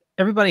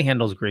everybody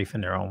handles grief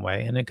in their own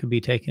way, and it could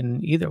be taken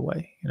either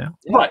way, you know.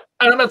 Right,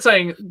 and I'm not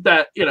saying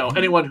that, you know,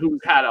 anyone who's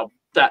had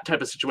that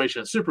type of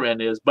situation as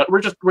Superman is, but we're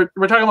talking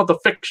about the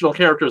fictional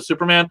character of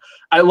Superman.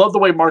 I love the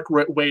way Mark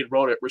Waid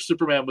wrote it, where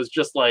Superman was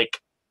just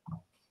like,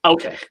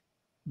 okay,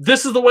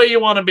 this is the way you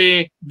want to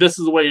be. This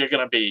is the way you're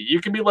going to be. You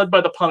can be led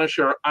by the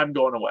Punisher. I'm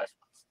going away.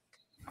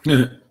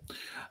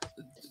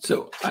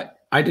 So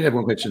I did have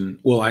one question.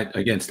 Well, I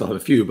again still have a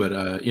few,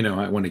 but you know,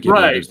 I want to give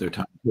others their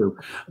time too.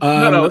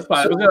 No, it's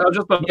fine. I was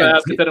just about to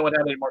ask if anyone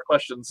had any more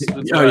questions.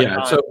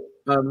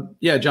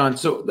 Yeah. John.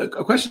 So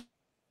a question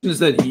is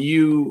that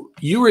you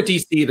were at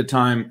DC at a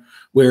time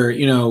where,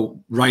 you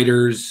know,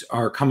 writers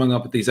are coming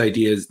up with these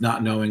ideas,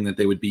 not knowing that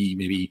they would be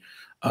maybe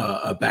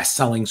a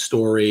best-selling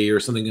story or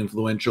something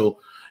influential.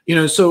 You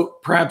know, so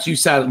perhaps you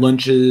sat at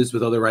lunches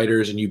with other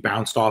writers and you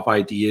bounced off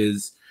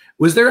ideas.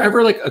 Was there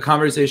ever like a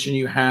conversation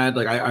you had?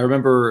 Like I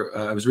remember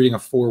I was reading a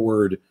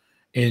foreword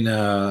in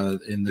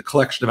the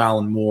collection of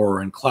Alan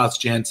Moore, and Klaus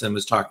Janson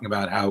was talking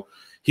about how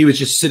he was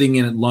just sitting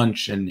in at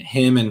lunch, and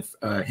him,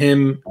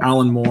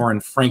 Alan Moore,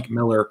 and Frank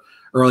Miller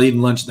are all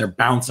eating lunch, and they're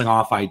bouncing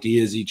off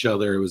ideas each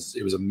other. It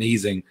was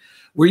amazing.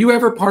 Were you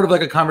ever part of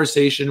like a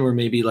conversation where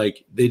maybe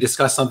like they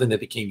discussed something that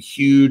became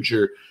huge,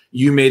 or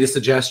you made a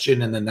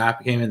suggestion and then that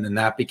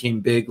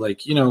became big?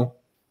 Like, you know,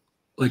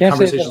 like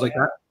conversations like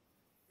that.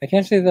 I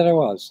can't say that I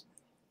was.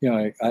 You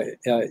know,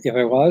 if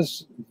I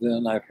was,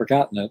 then I've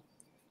forgotten it.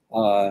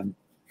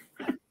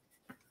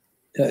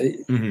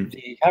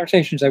 The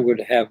conversations I would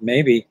have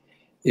maybe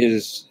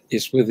is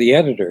with the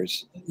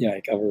editors, you know,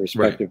 like of a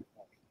respective. Right.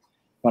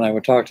 When I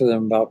would talk to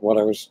them about what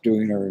I was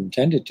doing or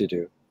intended to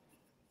do,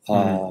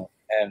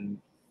 and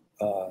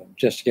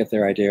just to get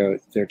their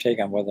take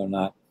on whether or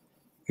not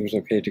it was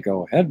okay to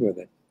go ahead with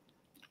it.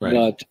 Right.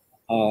 But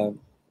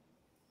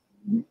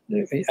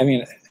I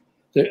mean,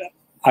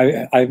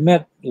 I've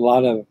met a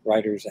lot of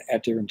writers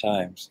at different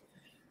times,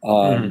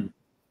 and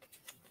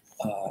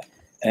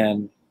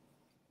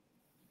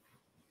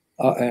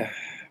I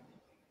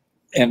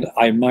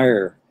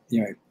admire,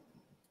 you know,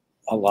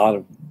 a lot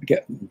of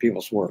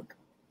people's work.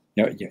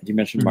 You know, you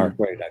mentioned Mark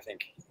Waid. I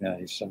think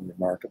he's some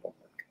remarkable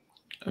work.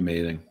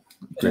 Amazing,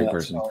 great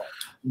person. So,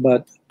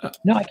 but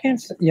no, I can't.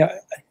 Yeah,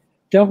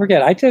 don't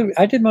forget. I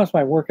did most of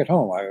my work at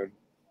home.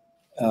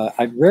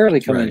 I'd rarely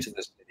come into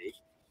the city.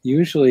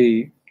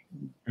 Usually,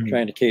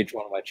 trying to cage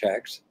one of my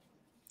checks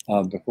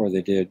before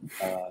they did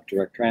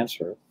direct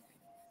transfer,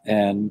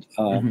 and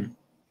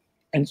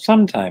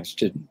sometimes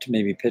to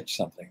maybe pitch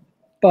something.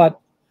 But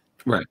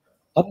other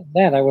than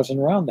that, I wasn't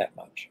around that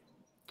much.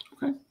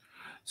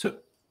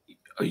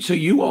 Okay, so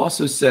you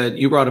also said,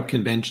 you brought up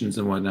conventions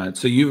and whatnot.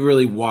 So you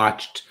really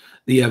watched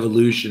the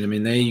evolution. I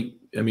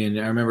mean,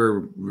 I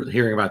remember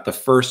hearing about the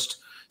first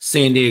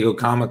San Diego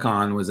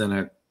Comic-Con was in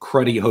a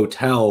cruddy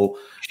hotel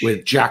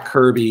with Jack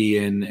Kirby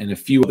and a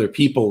few other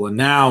people, and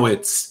now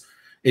it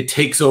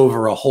takes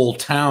over a whole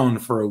town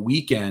for a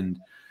weekend.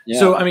 Yeah.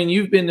 So I mean,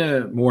 you've been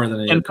to more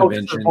than a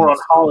convention. More on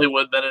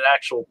Hollywood than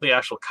the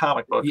actual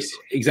comic books.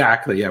 Yeah,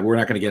 exactly. Yeah, we're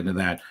not going to get into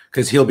that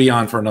because he'll be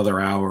on for another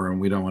hour,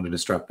 and we don't want to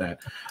disrupt that.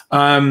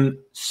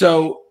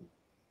 So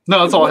no,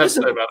 that's all I have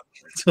to say about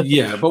it.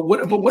 Yeah, but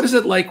what is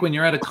it like when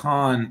you're at a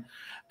con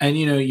and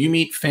you know you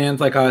meet fans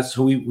like us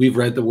who we've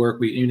read the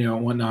work,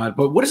 and whatnot.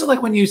 But what is it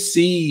like when you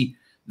see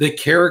the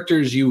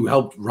characters you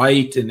helped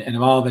write and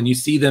evolve, and you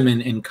see them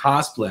in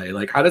cosplay?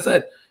 Like, how does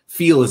that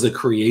feel as a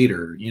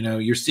creator? You know,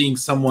 you're seeing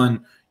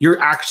someone, you're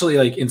actually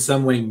like in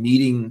some way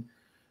meeting.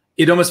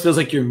 It almost feels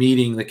like you're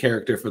meeting the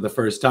character for the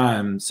first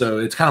time. So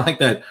it's kind of like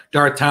that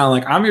Darth Talon,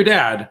 like, I'm your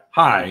dad.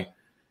 Hi.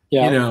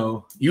 Yeah. You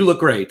know, you look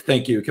great.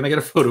 Thank you. Can I get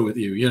a photo with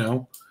you? You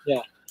know?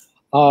 Yeah.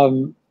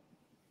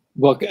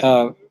 Well,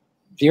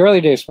 the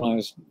early days when I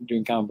was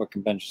doing comic book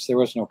conventions, there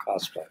was no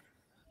cosplay.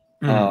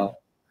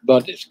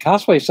 But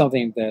cosplay is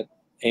something that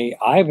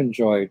I've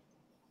enjoyed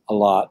a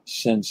lot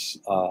since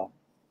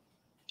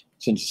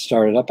it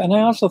started up. And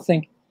I also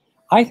think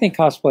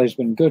cosplay has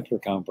been good for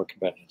comic book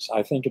conventions.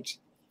 I think it's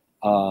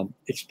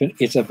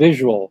a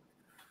visual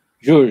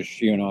zhuzh,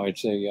 you know,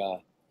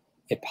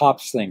 it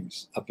pops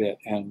things a bit,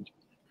 and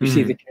you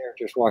see the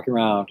characters walking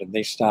around and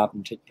they stop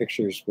and take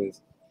pictures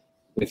with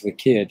the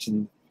kids,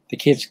 and the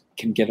kids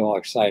can get all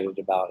excited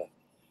about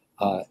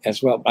it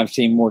as well. I'm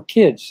seeing more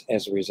kids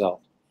as a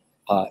result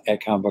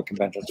at comic book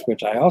conventions,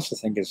 which I also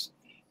think is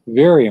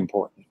very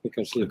important,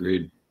 because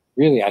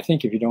really, I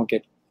think if you don't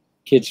get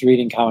kids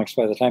reading comics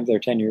by the time they're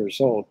 10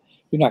 years old,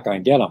 you're not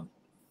going to get them.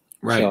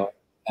 Right. So,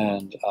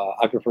 and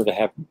I prefer to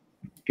have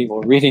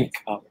people reading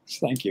comics.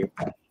 Thank you.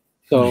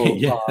 So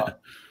Yeah.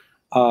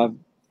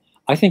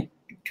 I think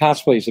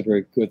cosplay is a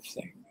very good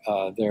thing.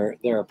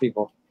 There are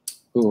people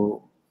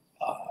who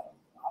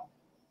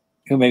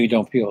maybe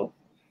don't feel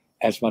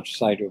as much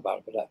as I do about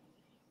it, but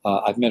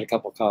I've met a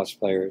couple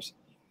cosplayers,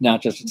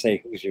 not just to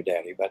say who's your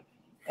daddy, but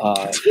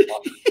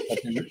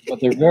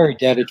they're very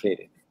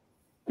dedicated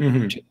to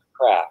the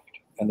craft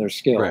and their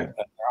skill and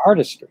their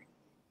artistry.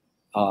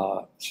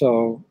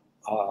 So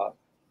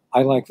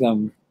I like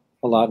them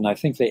a lot, and I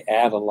think they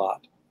add a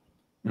lot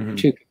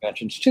to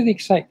conventions, to the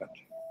excitement.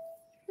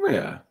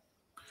 Yeah.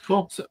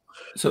 Cool.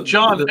 So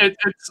John,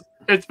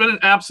 it's been an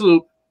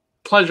absolute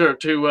pleasure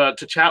to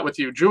chat with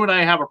you. Drew and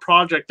I have a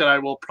project that I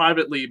will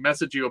privately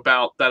message you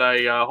about that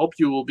I hope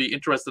you will be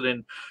interested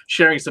in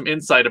sharing some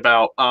insight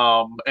about.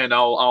 And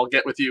I'll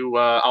get with you.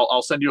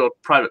 I'll send you a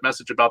private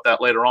message about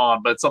that later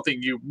on. But it's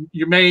something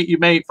you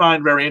may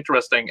find very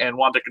interesting and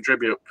want to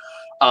contribute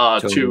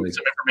to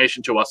some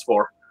information to us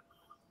for.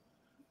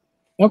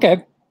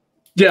 Okay.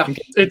 Yeah,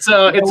 it's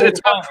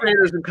about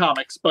creators in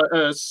comics, but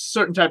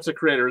certain types of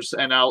creators,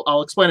 and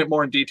I'll explain it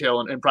more in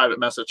detail in private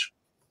message.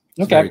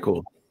 Okay. Very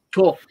cool.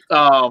 Cool.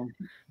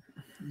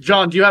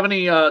 John, do you have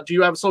any? Do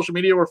you have social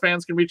media where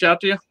fans can reach out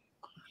to you?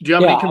 Do you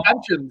have any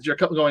conventions you're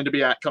going to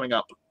be at coming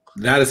up?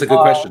 That is a good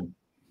question.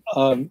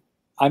 I'm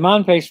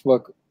on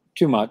Facebook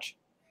too much.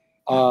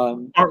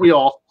 Aren't we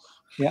all?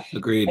 Yeah.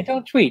 Agreed. I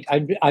don't tweet.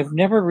 I've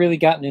never really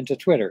gotten into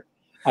Twitter.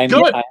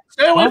 Good.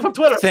 Stay away from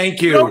Twitter. Thank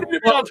you. Don't be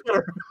on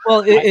Twitter.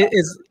 Well, it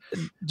is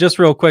just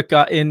real quick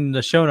in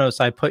the show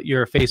notes. I put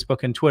your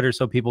Facebook and Twitter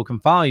so people can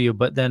follow you.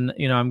 But then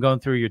I'm going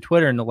through your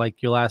Twitter and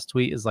like your last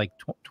tweet is like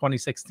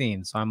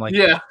 2016. So I'm like,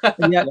 yeah,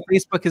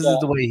 Facebook is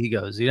the way he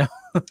goes. Yeah,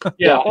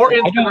 or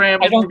Instagram.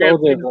 I don't go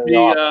there very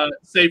often.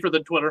 Safer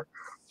than Twitter.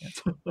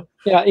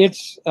 Yeah,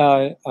 it's.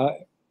 I'm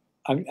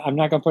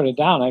not going to put it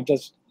down.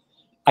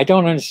 I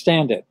don't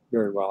understand it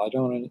very well. I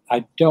don't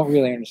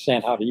really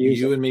understand how to use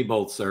it. You and me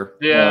both, sir.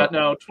 Yeah,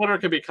 no, Twitter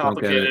can be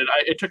complicated.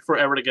 It took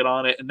forever to get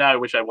on it, and now I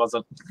wish I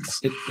wasn't.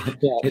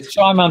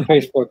 So I'm on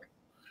Facebook,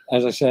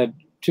 as I said,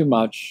 too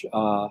much.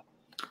 If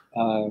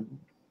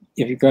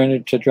you're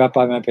going to drop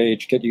by my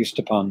page, get used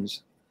to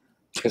puns,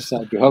 because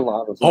I do a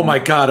lot of them. Oh my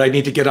God, I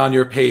need to get on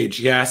your page.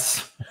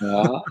 Yes.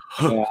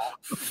 Yeah.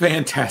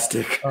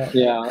 Fantastic.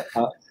 Yeah.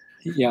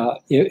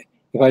 If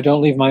I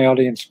don't leave my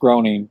audience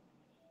groaning,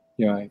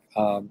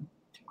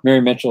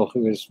 Mary Mitchell,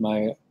 who is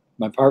my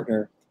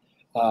partner,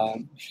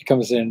 she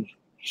comes in,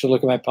 she'll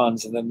look at my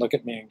puns and then look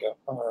at me and go,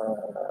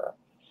 "Arr."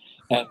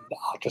 And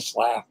I'll just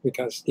laugh,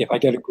 because if I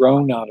get a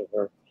groan out of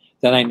her,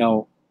 then I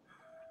know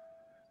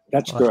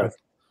that's good.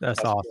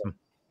 That's awesome.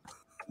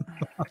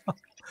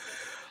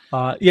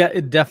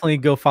 Definitely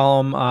go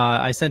follow him.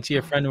 I sent you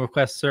a friend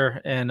request,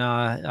 sir, and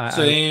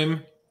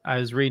same. I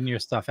was reading your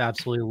stuff.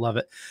 Absolutely love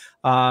it.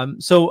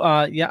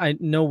 I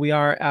know we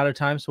are out of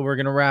time, so we're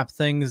going to wrap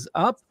things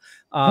up.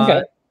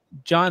 Okay.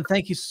 John,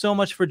 thank you so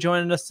much for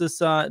joining us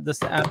this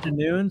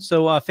afternoon.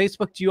 So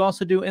Facebook, do you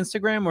also do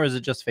Instagram, or is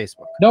it just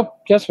Facebook? Nope,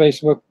 just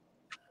Facebook.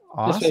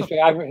 Awesome. Just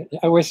Facebook.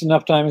 I waste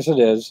enough time as it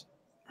is.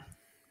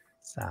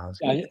 Sounds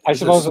good. I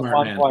suppose at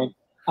one point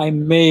I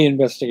may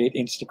investigate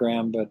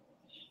Instagram, but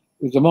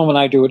the moment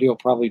I do it, you'll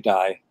probably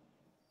die.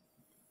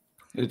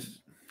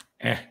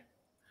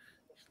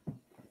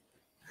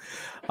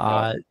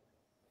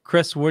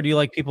 Chris, where do you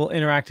like people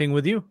interacting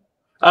with you?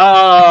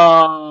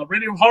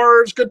 Radio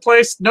Horror's good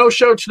place. No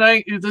show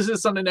tonight. This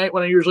is Sunday night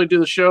when I usually do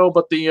the show,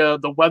 but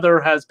the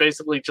weather has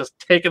basically just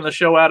taken the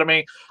show out of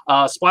me.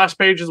 Splash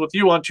Pages with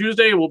you on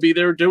Tuesday. We'll be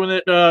there doing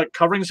it,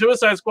 covering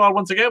Suicide Squad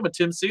once again with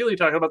Tim Seeley,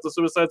 talking about the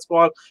Suicide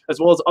Squad as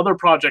well as other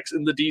projects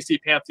in the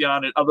DC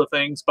Pantheon and other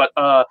things. But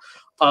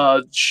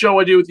show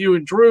I do with you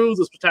and Drew,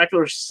 the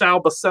Spectacular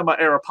Sal Buscema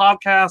era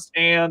podcast,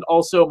 and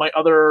also my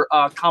other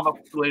comic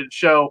related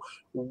show,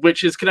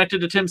 which is connected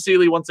to Tim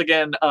Seeley once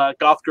again,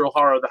 Goth Girl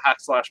Horror, the Hack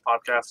Slash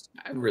podcast.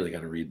 I really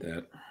got to read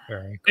that.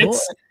 Very cool.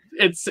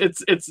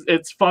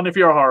 It's fun if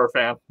you're a horror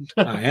fan.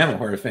 I am a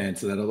horror fan,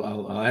 so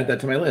I'll add that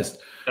to my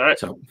list. All right.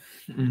 So,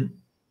 Drew.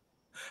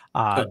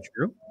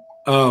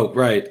 Oh,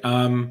 right.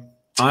 I'm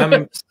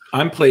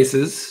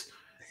places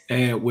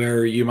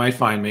where you might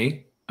find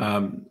me.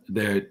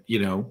 There,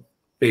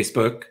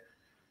 Facebook,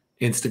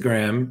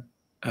 Instagram.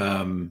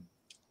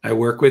 I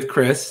work with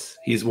Chris.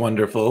 He's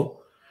wonderful.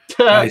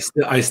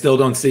 I still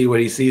don't see what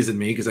he sees in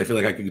me because I feel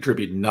like I can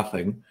contribute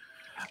nothing.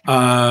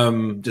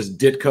 Just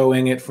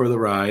ditcoing it for the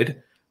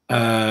ride.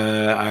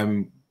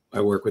 I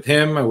work with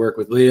him. I work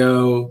with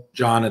Leo.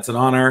 John, it's an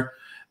honor.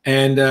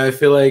 And I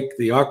feel like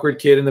the awkward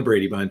kid in the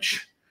Brady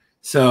Bunch.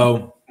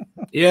 So,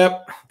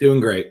 yep, doing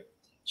great.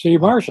 So you're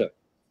Marsha.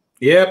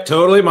 Yep,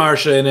 totally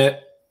Marsha in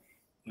it.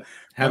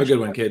 Have a good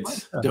one,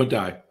 kids. Don't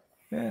die.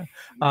 Yeah.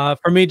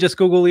 For me, just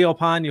Google Leo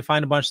Pond. You'll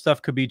find a bunch of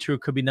stuff. Could be true,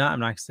 could be not.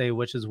 I'm not going to say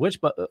which is which,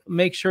 but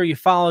make sure you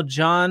follow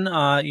John.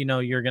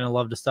 You're going to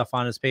love the stuff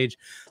on his page.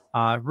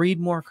 read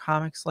more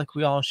comics like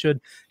we all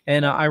should.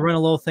 And I run a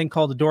little thing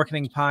called the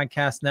Dorkening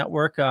Podcast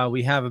Network.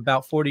 We have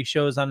about 40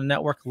 shows on the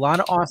network. A lot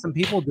of awesome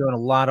people doing a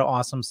lot of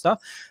awesome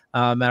stuff.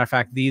 Matter of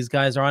fact, these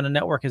guys are on the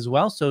network as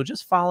well. So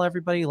just follow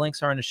everybody.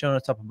 Links are in the show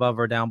notes up above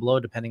or down below,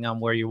 depending on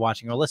where you're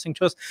watching or listening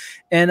to us.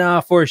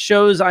 And for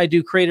shows, I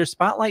do Creator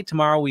Spotlight.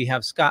 Tomorrow we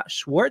have Scott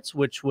Schwartz,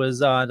 which was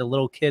the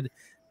little kid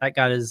that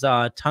got his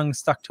tongue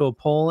stuck to a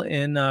pole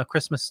in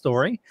Christmas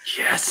Story.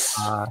 Yes.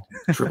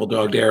 Triple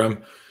dog dare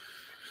him.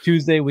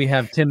 Tuesday, we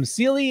have Tim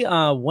Seeley.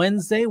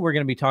 Wednesday, we're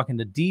going to be talking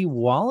to Dee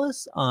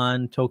Wallace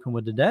on Token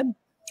with the Dead.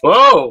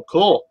 Whoa,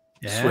 cool.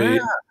 Yeah.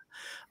 Sweet.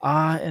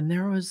 And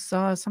there was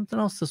something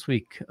else this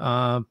week,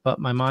 but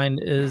my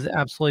mind is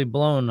absolutely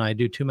blown. I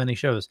do too many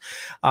shows.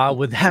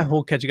 With that,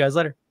 we'll catch you guys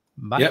later.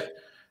 Bye. Yep.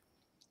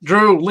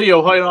 Drew,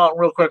 Leo, hold on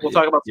real quick. We'll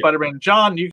talk about Spider-Man. John, you